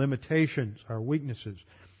our limitations, our weaknesses.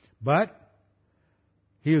 But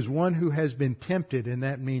He is one who has been tempted, and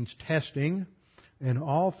that means testing, in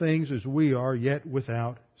all things as we are, yet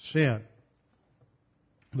without sin.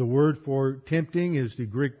 The word for tempting is the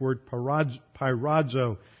Greek word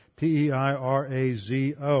pyrazo,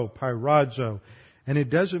 P-E-I-R-A-Z-O, pyrazo. And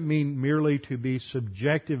it doesn't mean merely to be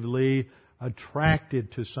subjectively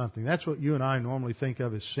attracted to something. That's what you and I normally think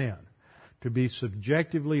of as sin. To be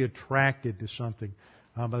subjectively attracted to something.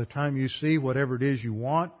 By the time you see whatever it is you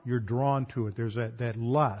want, you're drawn to it. There's that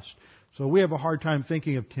lust. So we have a hard time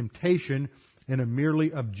thinking of temptation in a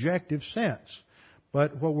merely objective sense.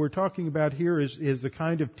 But what we're talking about here is the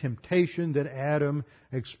kind of temptation that Adam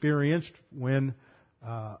experienced when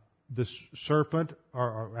the serpent,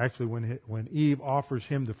 or actually when Eve offers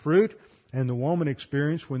him the fruit, and the woman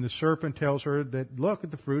experienced when the serpent tells her that, look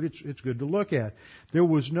at the fruit, it's good to look at. There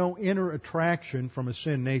was no inner attraction from a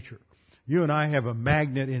sin nature. You and I have a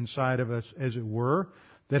magnet inside of us, as it were,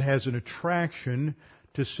 that has an attraction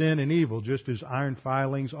to sin and evil, just as iron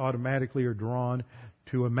filings automatically are drawn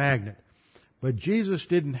to a magnet. But Jesus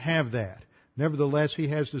didn't have that. Nevertheless, He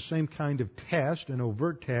has the same kind of test, an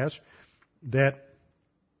overt test, that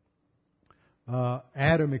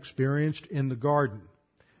Adam experienced in the garden.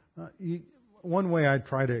 One way I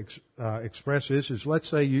try to express this is, let's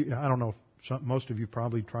say I don't know if most of you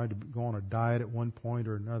probably tried to go on a diet at one point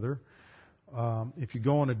or another. If you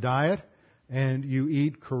go on a diet and you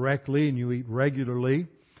eat correctly and you eat regularly,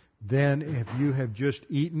 then if you have just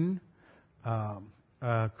eaten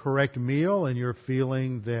a correct meal and you're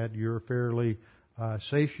feeling that you're fairly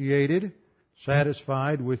satiated,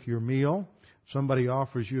 satisfied with your meal, somebody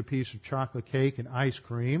offers you a piece of chocolate cake and ice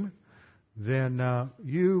cream, then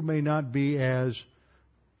you may not be as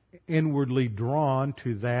inwardly drawn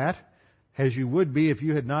to that as you would be if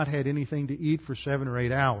you had not had anything to eat for 7 or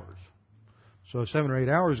 8 hours. So 7 or 8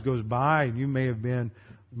 hours goes by and you may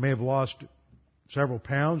have lost several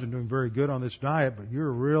pounds and doing very good on this diet, but you're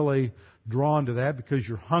really drawn to that because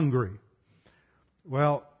you're hungry.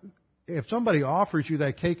 Well, if somebody offers you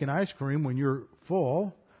that cake and ice cream when you're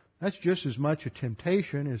full, that's just as much a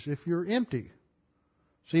temptation as if you're empty.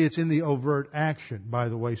 See, it's in the overt action. By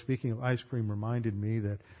the way, speaking of ice cream reminded me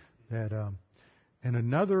that in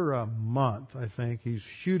another month, I think, he's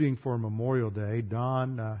shooting for Memorial Day.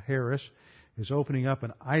 Don Harris is opening up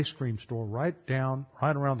an ice cream store right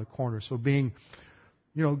around the corner. So being,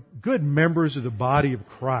 good members of the body of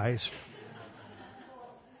Christ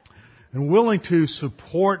and willing to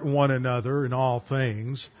support one another in all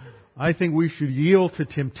things, I think we should yield to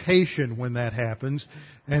temptation when that happens.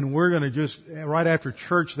 And we're going to just, right after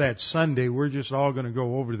church that Sunday, we're just all going to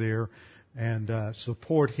go over there and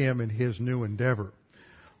support him in his new endeavor.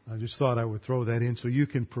 I just thought I would throw that in so you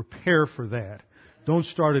can prepare for that. Don't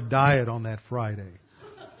start a diet on that Friday.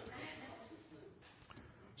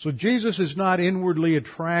 So Jesus is not inwardly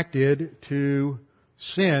attracted to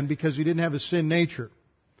sin because He didn't have a sin nature.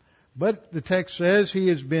 But the text says He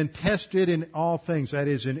has been tested in all things, that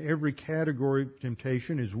is, in every category of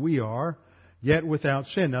temptation as we are, yet without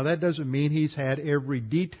sin. Now that doesn't mean He's had every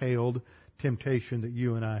detailed temptation that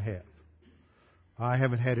you and I have. I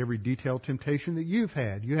haven't had every detailed temptation that you've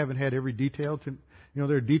had. You haven't had every detailed, there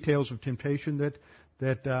are details of temptation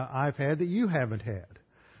that I've had that you haven't had.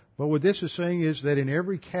 But what this is saying is that in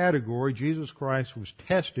every category, Jesus Christ was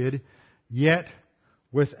tested, yet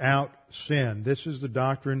without sin. This is the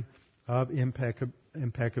doctrine of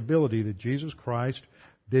impeccability, that Jesus Christ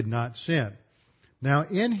did not sin. Now,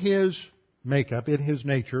 in His makeup, in His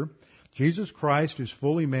nature, Jesus Christ is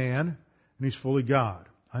fully man and He's fully God,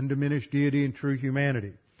 undiminished deity and true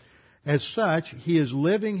humanity. As such, He is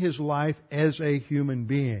living His life as a human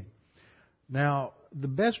being. Now, the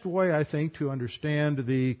best way, I think, to understand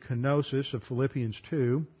the kenosis of Philippians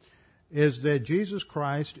 2 is that Jesus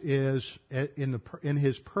Christ is, in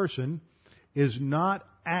His person, is not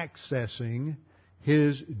accessing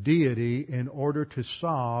His deity in order to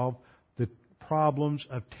solve the problems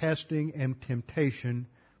of testing and temptation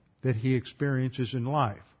that He experiences in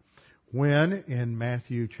life. When, in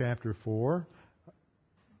Matthew chapter 4,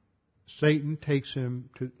 Satan takes Him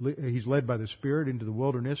he's led by the Spirit into the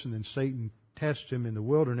wilderness, and then Satan tests Him in the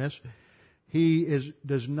wilderness, He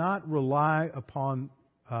does not rely upon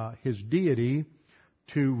His deity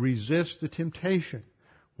to resist the temptation.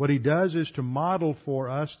 What He does is to model for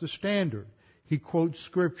us the standard. He quotes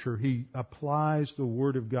Scripture. He applies the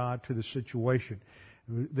Word of God to the situation.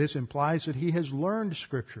 This implies that He has learned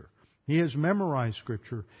Scripture. He has memorized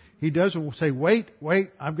Scripture. He doesn't say, wait,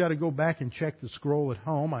 I've got to go back and check the scroll at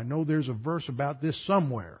home. I know there's a verse about this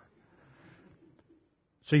somewhere.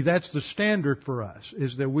 See, that's the standard for us,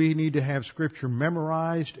 is that we need to have Scripture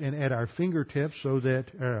memorized and at our fingertips,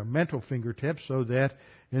 mental fingertips, so that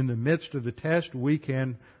in the midst of the test we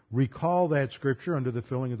can recall that Scripture under the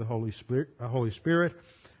filling of the Holy Spirit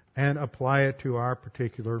and apply it to our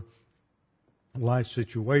particular life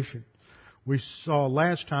situation. We saw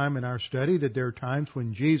last time in our study that there are times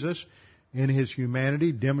when Jesus, in His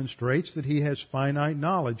humanity, demonstrates that He has finite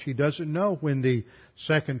knowledge. He doesn't know when the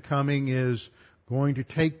second coming is going to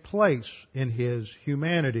take place in His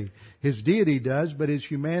humanity. His deity does, but His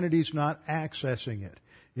humanity is not accessing it.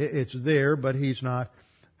 It's there, but He's not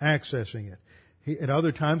accessing it. At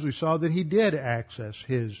other times we saw that He did access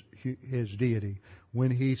His deity when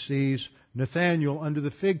He sees Nathanael under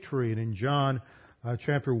the fig tree. And in John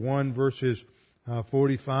chapter 1 verses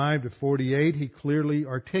 45 to 48, He clearly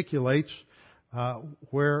articulates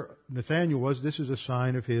where Nathanael was. This is a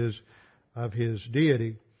sign of His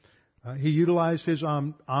deity. He utilized His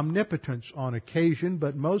omnipotence on occasion,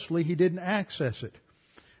 but mostly He didn't access it.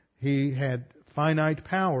 He had finite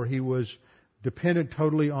power. He was dependent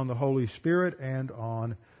totally on the Holy Spirit and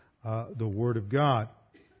on the Word of God.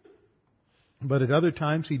 But at other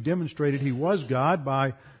times He demonstrated He was God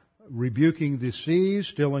by rebuking the seas,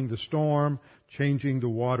 stilling the storm, changing the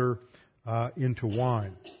water into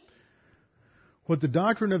wine. What the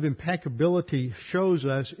doctrine of impeccability shows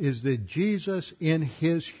us is that Jesus in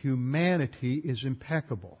His humanity is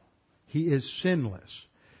impeccable. He is sinless.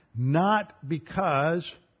 Not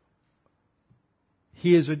because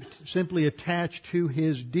He is simply attached to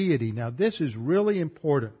His deity. Now this is really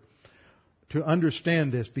important to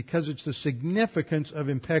understand this, because it's the significance of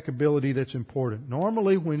impeccability that's important.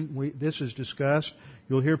 Normally when this is discussed,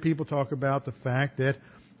 you'll hear people talk about the fact that,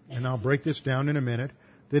 and I'll break this down in a minute,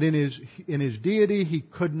 that in His deity He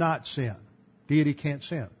could not sin. Deity can't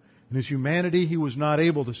sin. In His humanity He was not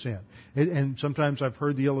able to sin. And sometimes I've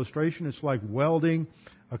heard the illustration, it's like welding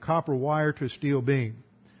a copper wire to a steel beam.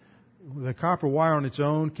 The copper wire on its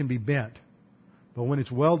own can be bent, but when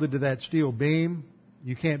it's welded to that steel beam,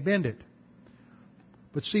 you can't bend it.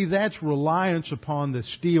 But see, that's reliance upon the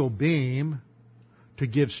steel beam to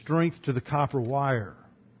give strength to the copper wire.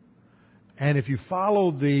 And if you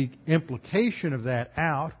follow the implication of that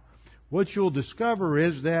out, what you'll discover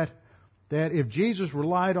is that if Jesus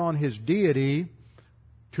relied on His deity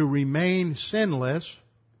to remain sinless,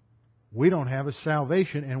 we don't have a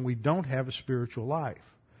salvation and we don't have a spiritual life.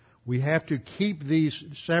 We have to keep these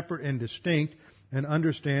separate and distinct and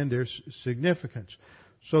understand their significance.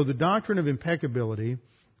 So the doctrine of impeccability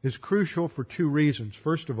is crucial for two reasons.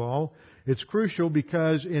 First of all, it's crucial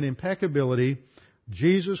because in impeccability,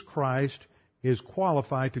 Jesus Christ is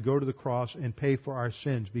qualified to go to the cross and pay for our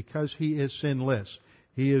sins because He is sinless.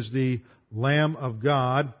 He is the Lamb of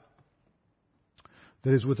God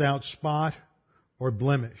that is without spot or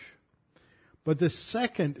blemish. But the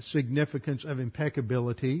second significance of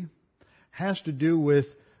impeccability has to do with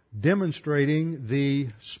demonstrating the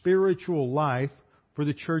spiritual life for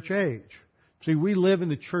the church age. See, we live in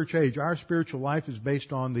the church age. Our spiritual life is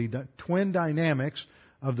based on the twin dynamics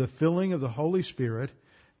of the filling of the Holy Spirit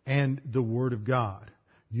and the Word of God.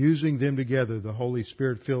 using them together. The Holy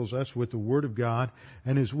Spirit fills us with the Word of God,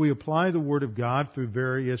 and as we apply the Word of God through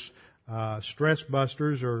various stress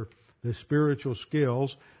busters or the spiritual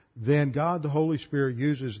skills, then God, the Holy Spirit,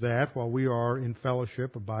 uses that while we are in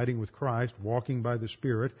fellowship, abiding with Christ, walking by the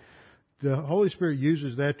Spirit. The Holy Spirit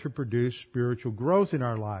uses that to produce spiritual growth in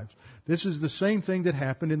our lives. This is the same thing that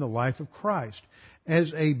happened in the life of Christ.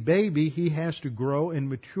 As a baby, He has to grow and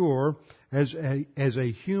mature as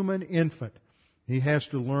a human infant. He has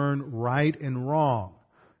to learn right and wrong.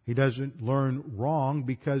 He doesn't learn wrong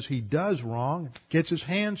because he does wrong, gets his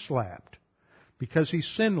hand slapped, because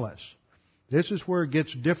he's sinless. This is where it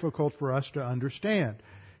gets difficult for us to understand.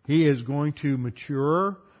 He is going to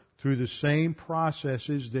mature through the same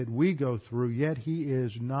processes that we go through, yet he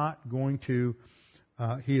is not going to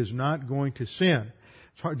sin.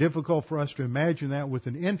 It's difficult for us to imagine that with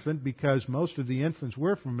an infant, because most of the infants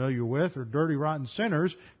we're familiar with are dirty, rotten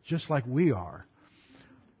sinners, just like we are.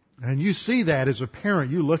 And you see that as a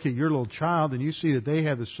parent. You look at your little child and you see that they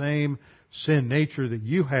have the same sin nature that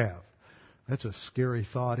you have. That's a scary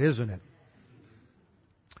thought, isn't it?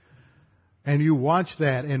 And you watch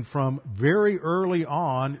that, and from very early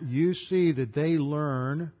on, you see that they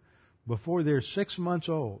learn, before they're 6 months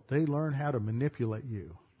old, they learn how to manipulate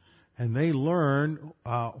you. And they learn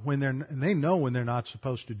and they know when they're not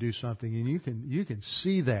supposed to do something, and you can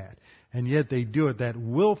see that, and yet they do it. That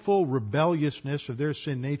willful rebelliousness of their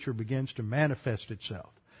sin nature begins to manifest itself.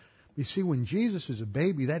 You see, when Jesus is a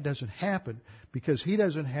baby, that doesn't happen, because he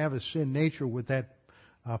doesn't have a sin nature with that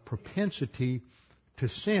propensity to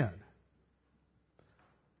sin.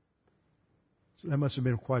 So that must have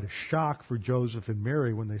been quite a shock for Joseph and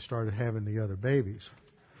Mary when they started having the other babies.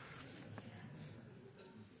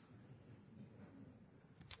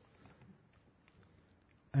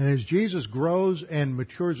 And as Jesus grows and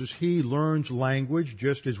matures, as he learns language,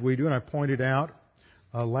 just as we do, and I pointed out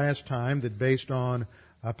last time that based on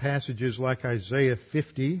passages like Isaiah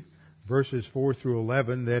 50, verses 4 through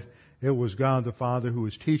 11, that it was God the Father who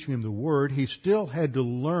was teaching him the Word, he still had to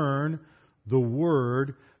learn the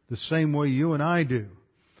Word the same way you and I do.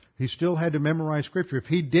 He still had to memorize Scripture. If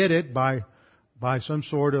he did it by some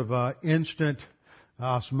sort of instant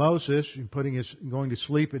osmosis, going to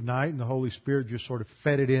sleep at night, and the Holy Spirit just sort of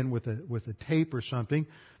fed it in with a tape or something,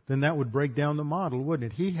 then that would break down the model,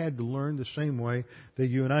 wouldn't it? He had to learn the same way that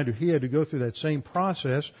you and I do. He had to go through that same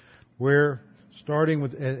process where, starting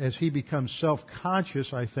with, as he becomes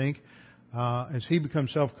self-conscious, I think, he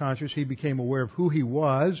became aware of who he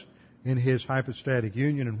was in his hypostatic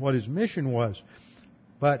union and what his mission was.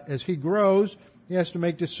 But as he grows, he has to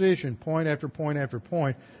make decision, point after point after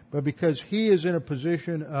point. But because he is in a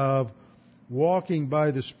position of walking by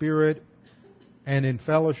the Spirit and in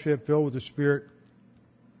fellowship, filled with the Spirit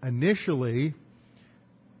initially,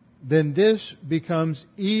 then this becomes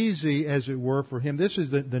easy, as it were, for him. This is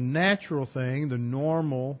the natural thing, the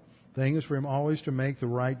normal thing is for him always to make the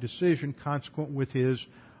right decision, consequent with his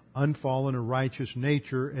unfallen or righteous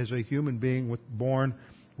nature as a human being born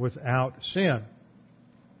without sin.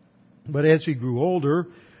 But as he grew older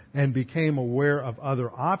and became aware of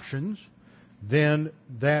other options, then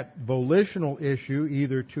that volitional issue,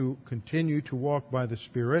 either to continue to walk by the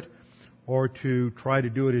Spirit or to try to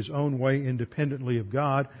do it his own way independently of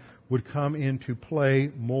God, would come into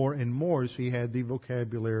play more and more as he had the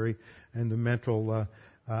vocabulary and the mental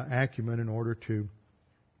acumen in order to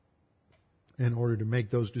make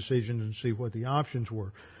those decisions and see what the options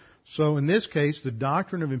were. So in this case, the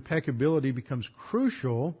doctrine of impeccability becomes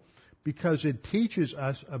crucial because it teaches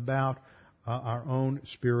us about our own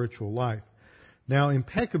spiritual life. Now,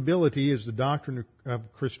 impeccability is the doctrine of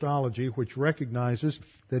Christology, which recognizes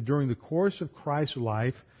that during the course of Christ's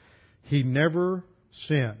life, he never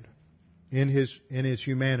sinned in his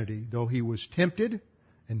humanity. Though he was tempted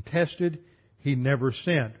and tested, he never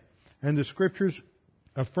sinned. And the Scriptures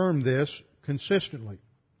affirm this consistently.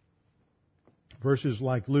 Verses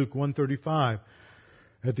like Luke 1:35,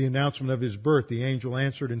 at the announcement of his birth, the angel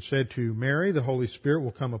answered and said to Mary, "The Holy Spirit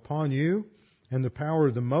will come upon you, and the power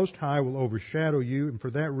of the Most High will overshadow you, and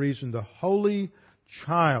for that reason the holy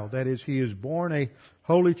child," that is, he is born a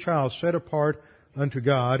holy child set apart unto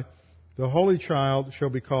God, "the holy child shall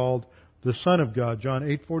be called the Son of God." John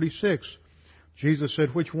 8:46. Jesus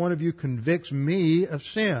said, "Which one of you convicts me of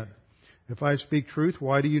sin? If I speak truth,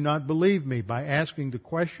 why do you not believe me?" By asking the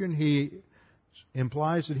question, he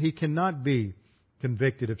implies that he cannot be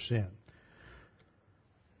convicted of sin.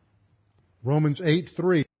 Romans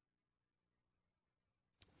 8:3.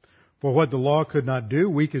 "For what the law could not do,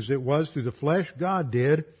 weak as it was through the flesh, God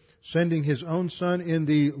did, sending his own Son in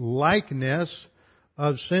the likeness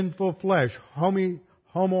of sinful flesh."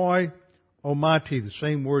 Homoi omati, the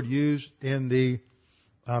same word used in the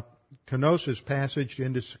kenosis passage to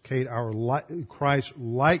indicate our Christ's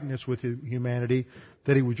likeness with humanity,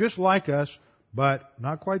 that He was just like us, but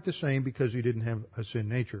not quite the same because He didn't have a sin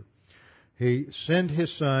nature. He sent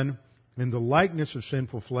His Son in the likeness of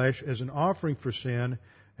sinful flesh as an offering for sin,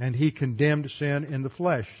 and He condemned sin in the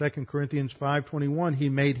flesh. 2 Corinthians 5:21, He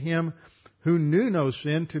made Him who knew no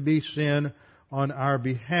sin to be sin on our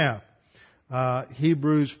behalf.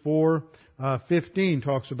 Hebrews 4:15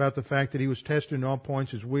 talks about the fact that He was tested in all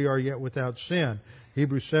points as we are, yet without sin.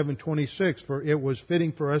 Hebrews 7:26, for it was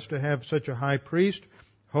fitting for us to have such a high priest,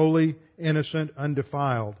 holy, innocent,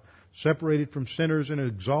 undefiled, separated from sinners and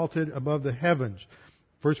exalted above the heavens.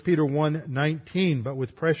 1 Peter 1:19, but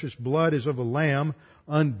with precious blood as of a lamb,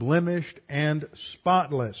 unblemished and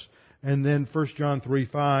spotless. And then 1 John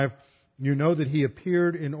 3:5, you know that He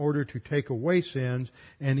appeared in order to take away sins,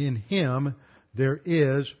 and in Him there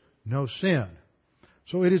is no sin.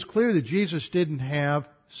 So it is clear that Jesus didn't have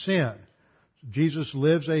sin. Jesus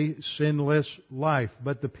lives a sinless life.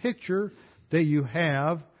 But the picture that you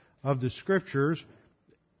have of the Scriptures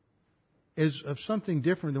is of something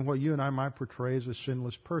different than what you and I might portray as a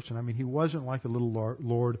sinless person. I mean, He wasn't like a little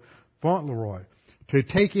Lord Fauntleroy. To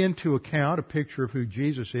take into account a picture of who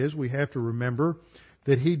Jesus is, we have to remember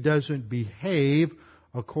that He doesn't behave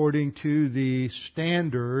according to the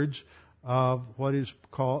standards of what is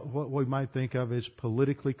called, what we might think of as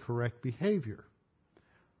politically correct behavior.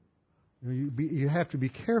 You have to be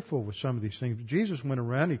careful with some of these things. Jesus went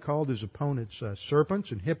around, He called His opponents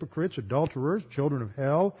serpents and hypocrites, adulterers, children of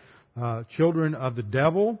hell, children of the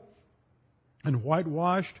devil, and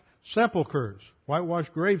whitewashed sepulchres,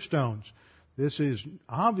 whitewashed gravestones. This is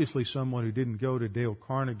obviously someone who didn't go to Dale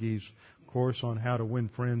Carnegie's course on how to win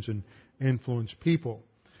friends and influence people.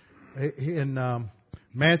 In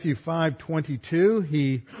Matthew 5:22,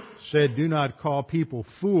 He said, do not call people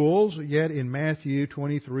fools, yet in Matthew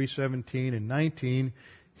 23:17 and 19,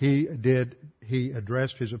 He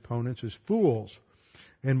addressed His opponents as fools.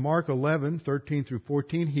 In Mark 11:13 through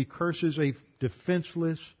 14, He curses a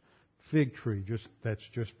defenseless fig tree. That's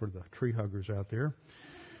just for the tree huggers out there.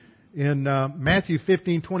 In Matthew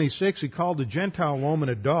 15:26, He called a Gentile woman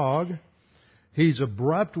a dog. He's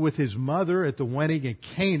abrupt with His mother at the wedding in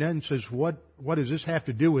Cana and says, what does this have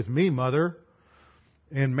to do with me, mother?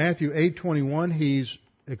 In Matthew 8:21, He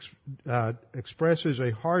expresses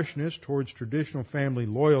a harshness towards traditional family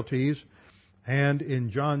loyalties. And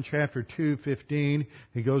in John chapter 2:15,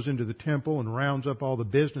 He goes into the temple and rounds up all the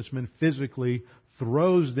businessmen, physically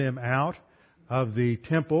throws them out of the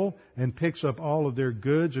temple and picks up all of their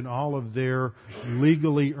goods and all of their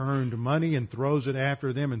legally earned money and throws it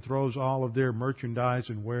after them and throws all of their merchandise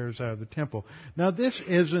and wares out of the temple. Now, this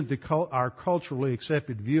isn't our culturally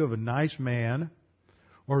accepted view of a nice man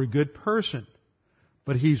or a good person,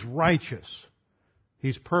 but He's righteous.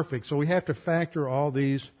 He's perfect. So we have to factor all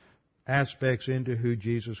these aspects into who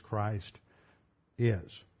Jesus Christ is.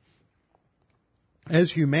 As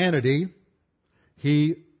humanity,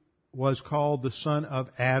 He was called the son of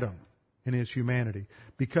Adam in His humanity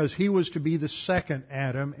because He was to be the second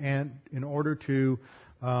Adam, and in order to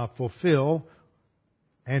fulfill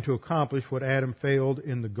and to accomplish what Adam failed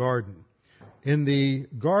in the garden. In the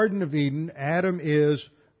Garden of Eden, Adam is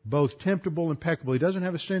both temptable and peccable. He doesn't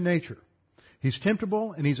have a sin nature. He's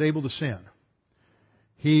temptable and he's able to sin.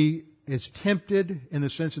 He is tempted in the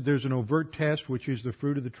sense that there's an overt test, which is the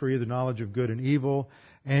fruit of the tree of the knowledge of good and evil,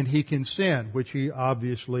 and he can sin, which he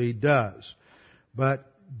obviously does.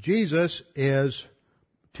 But Jesus is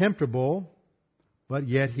temptable, but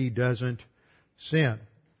yet He doesn't sin.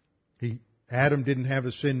 Adam didn't have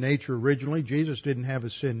a sin nature originally. Jesus didn't have a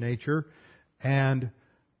sin nature. And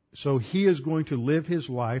so He is going to live His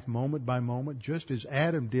life moment by moment, just as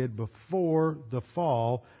Adam did before the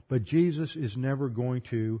fall, but Jesus is never going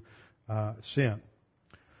to sin.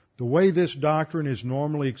 The way this doctrine is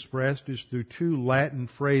normally expressed is through two Latin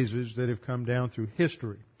phrases that have come down through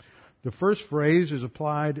history. The first phrase is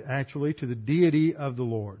applied actually to the deity of the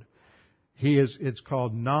Lord. It's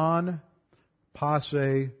called non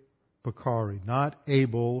posse peccari, not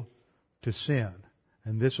able to sin.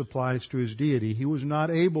 And this applies to His deity. He was not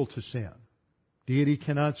able to sin. Deity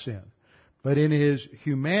cannot sin. But in His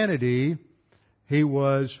humanity, He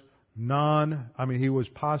was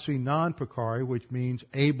posse non peccari, which means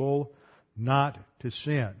able not to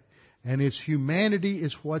sin. And His humanity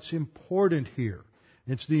is what's important here.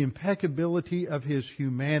 It's the impeccability of His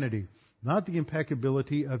humanity, not the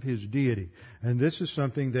impeccability of His deity. And this is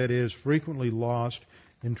something that is frequently lost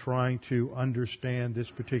in trying to understand this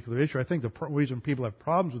particular issue. I think the reason people have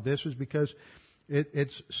problems with this is because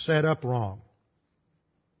it's set up wrong.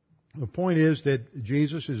 The point is that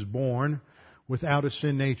Jesus is born without a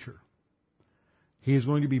sin nature. He is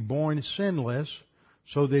going to be born sinless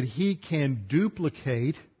so that he can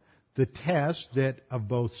duplicate the test that of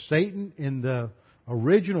both Satan in the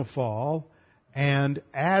original fall and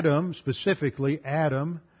Adam, specifically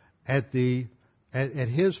Adam at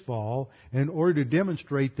his fall, in order to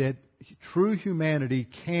demonstrate that true humanity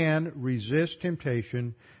can resist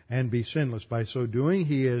temptation and be sinless. By so doing,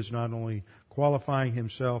 he is not only qualifying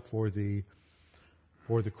himself for the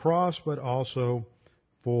cross, but also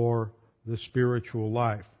for the spiritual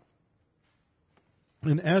life.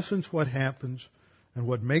 In essence, what happens and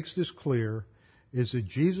what makes this clear is that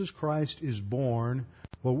Jesus Christ is born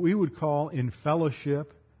what we would call in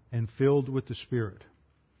fellowship and filled with the Spirit.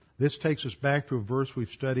 This takes us back to a verse we've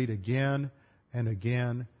studied again and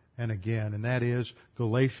again and again, and that is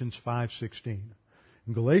Galatians 5:16.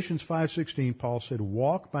 In Galatians 5:16, Paul said,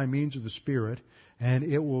 "Walk by means of the Spirit, and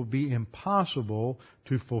it will be impossible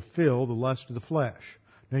to fulfill the lust of the flesh."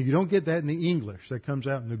 Now, you don't get that in the English. That comes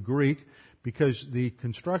out in the Greek, because the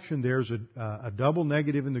construction there is a double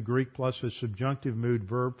negative in the Greek plus a subjunctive mood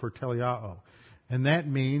verb for teleao. And that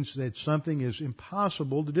means that something is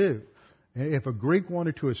impossible to do. If a Greek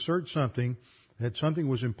wanted to assert something, that something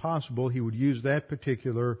was impossible, he would use that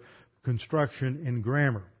particular construction in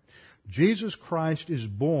grammar. Jesus Christ is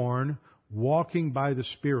born walking by the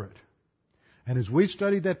Spirit. And as we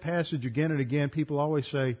studied that passage again and again, people always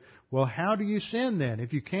say, well, how do you sin then?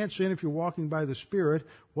 If you can't sin if you're walking by the Spirit,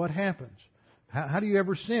 what happens? How do you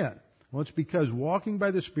ever sin? Well, it's because walking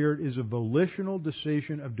by the Spirit is a volitional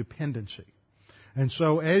decision of dependency. And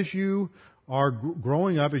so as you are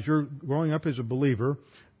growing up, as you're growing up as a believer,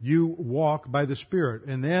 you walk by the Spirit.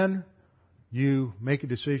 And then you make a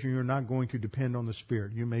decision you're not going to depend on the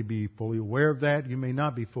Spirit. You may be fully aware of that. You may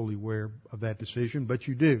not be fully aware of that decision, but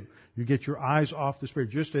you do. You get your eyes off the Spirit.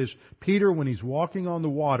 Just as Peter, when he's walking on the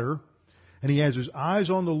water, and he has his eyes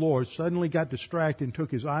on the Lord, suddenly got distracted and took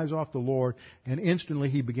his eyes off the Lord, and instantly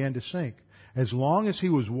he began to sink. As long as he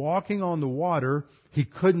was walking on the water, he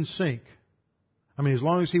couldn't sink. I mean, as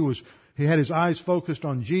long as he had his eyes focused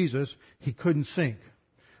on Jesus, he couldn't sink.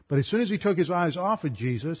 But as soon as he took his eyes off of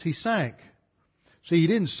Jesus, he sank. See, he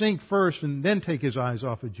didn't sink first and then take his eyes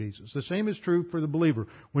off of Jesus. The same is true for the believer.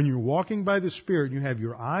 When you're walking by the Spirit, you have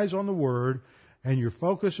your eyes on the Word, and your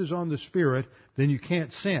focus is on the Spirit, then you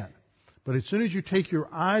can't sin. But as soon as you take your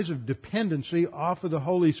eyes of dependency off of the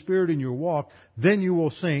Holy Spirit in your walk, then you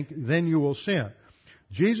will sink, then you will sin.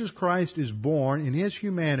 Jesus Christ is born in His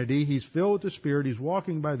humanity. He's filled with the Spirit. He's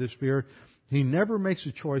walking by the Spirit. He never makes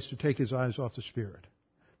a choice to take His eyes off the Spirit.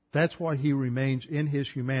 That's why He remains in His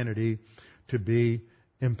humanity to be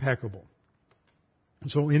impeccable.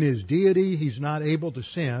 So in His deity, He's not able to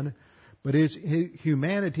sin, but in His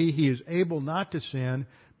humanity, He is able not to sin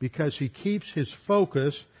because He keeps His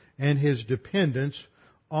focus and His dependence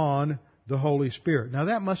on the Holy Spirit. Now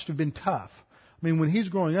that must have been tough. I mean, when He's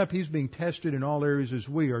growing up, He's being tested in all areas as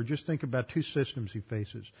we are. Just think about two systems He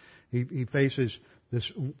faces. He faces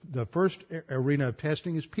the first arena of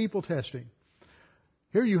testing is people testing.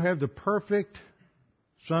 Here you have the perfect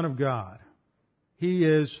Son of God. He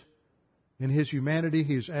is, in His humanity,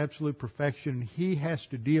 He is absolute perfection. He has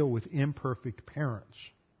to deal with imperfect parents.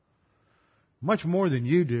 Much more than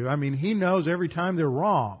you do. I mean, He knows every time they're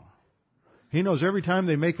wrong. He knows every time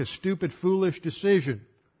they make a stupid, foolish decision.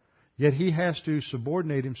 Yet He has to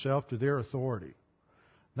subordinate Himself to their authority.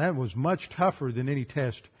 That was much tougher than any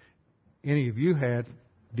test any of you had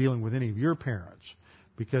dealing with any of your parents,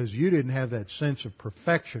 because you didn't have that sense of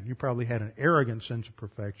perfection. You probably had an arrogant sense of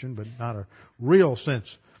perfection, but not a real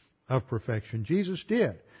sense of perfection. Jesus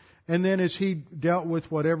did. And then as He dealt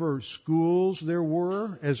with whatever schools there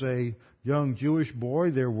were, as a young Jewish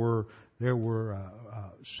boy, there were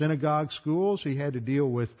synagogue schools. He had to deal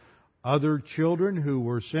with other children who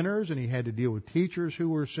were sinners, and He had to deal with teachers who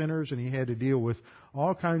were sinners, and He had to deal with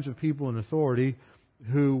all kinds of people in authority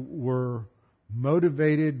who were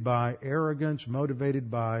motivated by arrogance, motivated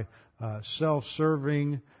by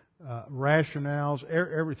self-serving rationales,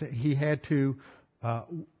 everything. He had to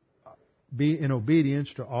be in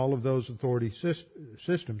obedience to all of those authority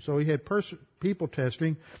systems. So He had people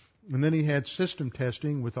testing, and then He had system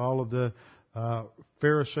testing with all of the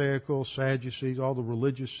Pharisaical, Sadducees, all the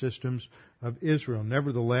religious systems of Israel.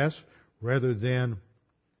 Nevertheless, rather than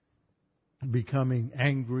becoming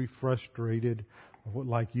angry, frustrated,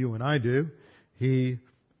 like you and I do, He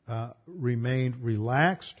remained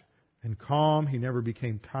relaxed and calm. He never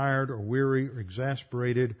became tired or weary or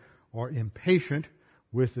exasperated or impatient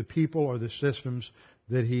with the people or the systems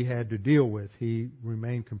that He had to deal with. He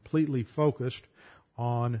remained completely focused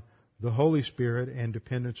on the Holy Spirit and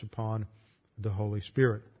dependence upon the Holy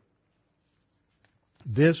Spirit.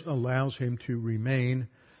 This allows him to remain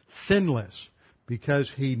sinless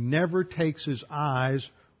because he never takes his eyes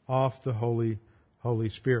off the Holy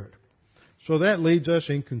Spirit. So that leads us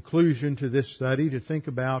in conclusion to this study to think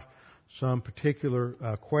about some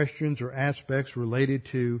particular questions or aspects related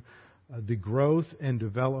to the growth and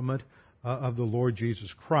development of the Lord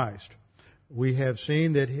Jesus Christ. We have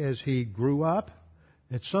seen that as he grew up,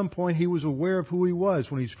 at some point he was aware of who he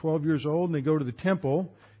was. When he's 12 years old and they go to the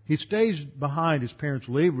temple, he stays behind. His parents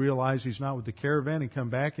leave, realize he's not with the caravan, and come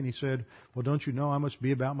back, and he said, well, don't you know I must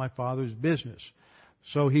be about my Father's business?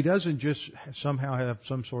 So he doesn't just somehow have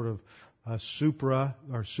some sort of supra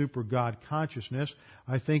or super God consciousness.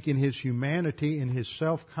 I think in his humanity, in his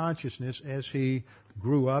self-consciousness, as he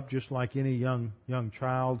grew up, just like any young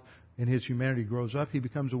child in his humanity grows up, he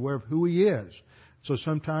becomes aware of who he is. So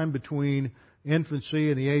sometime between infancy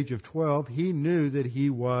and the age of 12, he knew that he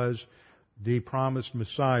was the promised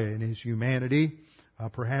Messiah in his humanity.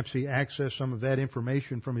 Perhaps he accessed some of that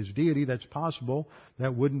information from his deity. That's possible.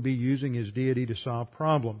 That wouldn't be using his deity to solve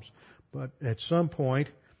problems. But at some point,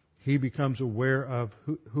 he becomes aware of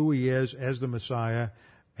who he is as the Messiah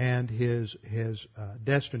and his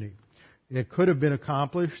destiny. It could have been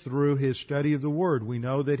accomplished through his study of the Word. We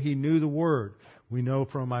know that he knew the Word. We know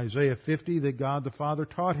from Isaiah 50 that God the Father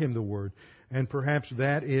taught him the Word. And perhaps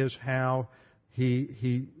that is how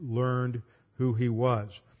he learned who he was.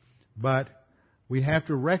 But we have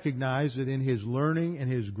to recognize that in his learning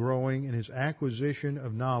and his growing and his acquisition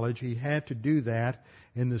of knowledge, he had to do that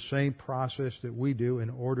in the same process that we do in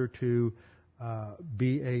order to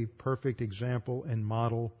be a perfect example and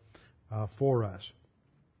model for us.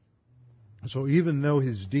 So even though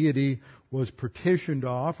his deity was partitioned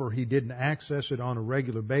off, or he didn't access it on a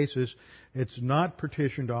regular basis, it's not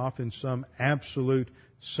partitioned off in some absolute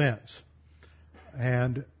sense.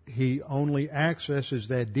 And he only accesses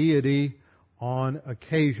that deity on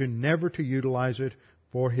occasion, never to utilize it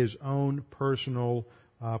for his own personal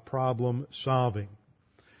problem solving.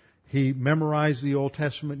 He memorized the Old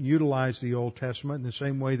Testament, utilized the Old Testament in the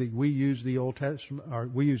same way that we use the Old Testament, or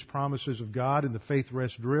we use promises of God in the faith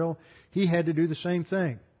rest drill. He had to do the same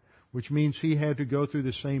thing, which means he had to go through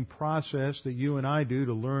the same process that you and I do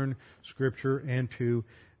to learn Scripture and to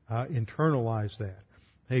internalize that.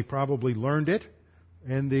 He probably learned it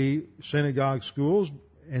in the synagogue schools,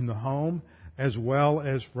 in the home, as well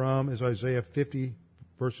as from, as Isaiah 50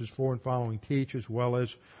 verses 4 and following teach, as well as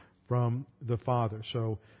from the Father.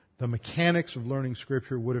 So the mechanics of learning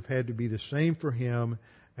Scripture would have had to be the same for him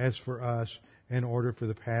as for us in order for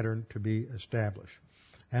the pattern to be established.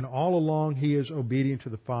 And all along he is obedient to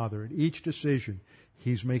the Father. At each decision,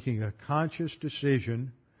 he's making a conscious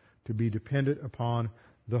decision to be dependent upon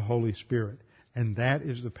the Holy Spirit. And that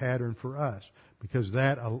is the pattern for us, because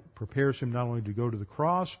that prepares him not only to go to the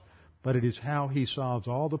cross, but it is how he solves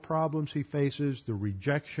all the problems he faces, the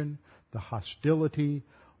rejection, the hostility,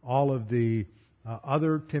 all of the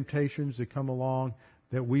other temptations that come along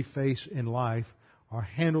that we face in life are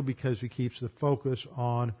handled because he keeps the focus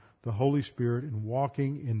on the Holy Spirit and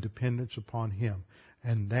walking in dependence upon him.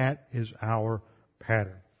 And that is our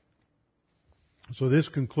pattern. So this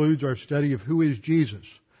concludes our study of who is Jesus.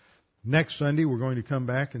 Next Sunday, we're going to come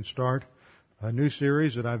back and start a new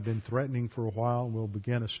series that I've been threatening for a while. We'll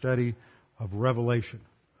begin a study of Revelation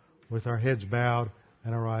with our heads bowed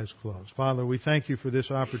and our eyes closed. Father, we thank you for this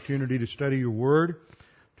opportunity to study your Word,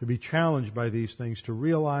 to be challenged by these things, to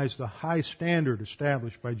realize the high standard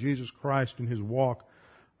established by Jesus Christ in his walk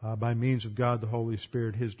by means of God the Holy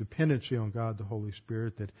Spirit, his dependency on God the Holy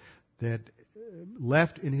Spirit, that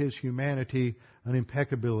left in his humanity an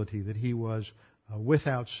impeccability, that he was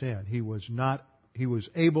without sin. He was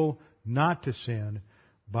able not to sin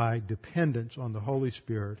by dependence on the Holy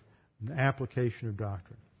Spirit and application of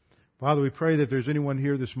doctrine. Father, we pray that there's anyone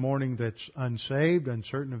here this morning that's unsaved,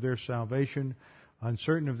 uncertain of their salvation,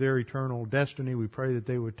 uncertain of their eternal destiny. We pray that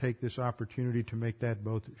they would take this opportunity to make that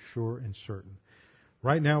both sure and certain.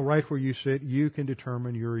 Right now, right where you sit, you can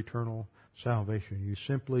determine your eternal salvation. You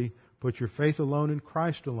simply put your faith alone in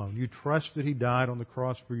Christ alone. You trust that he died on the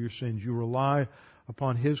cross for your sins. You rely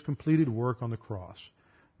upon his completed work on the cross.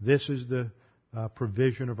 This is the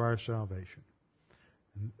provision of our salvation.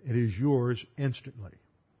 It is yours instantly.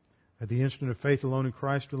 At the instant of faith alone in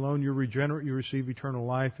Christ alone, you're regenerate, you receive eternal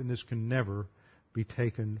life, and this can never be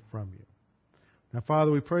taken from you. Now,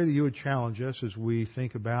 Father, we pray that you would challenge us as we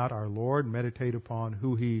think about our Lord, meditate upon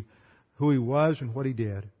who he was and what he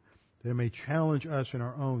did, that it may challenge us in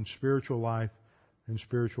our own spiritual life and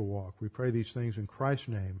spiritual walk. We pray these things in Christ's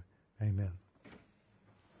name. Amen.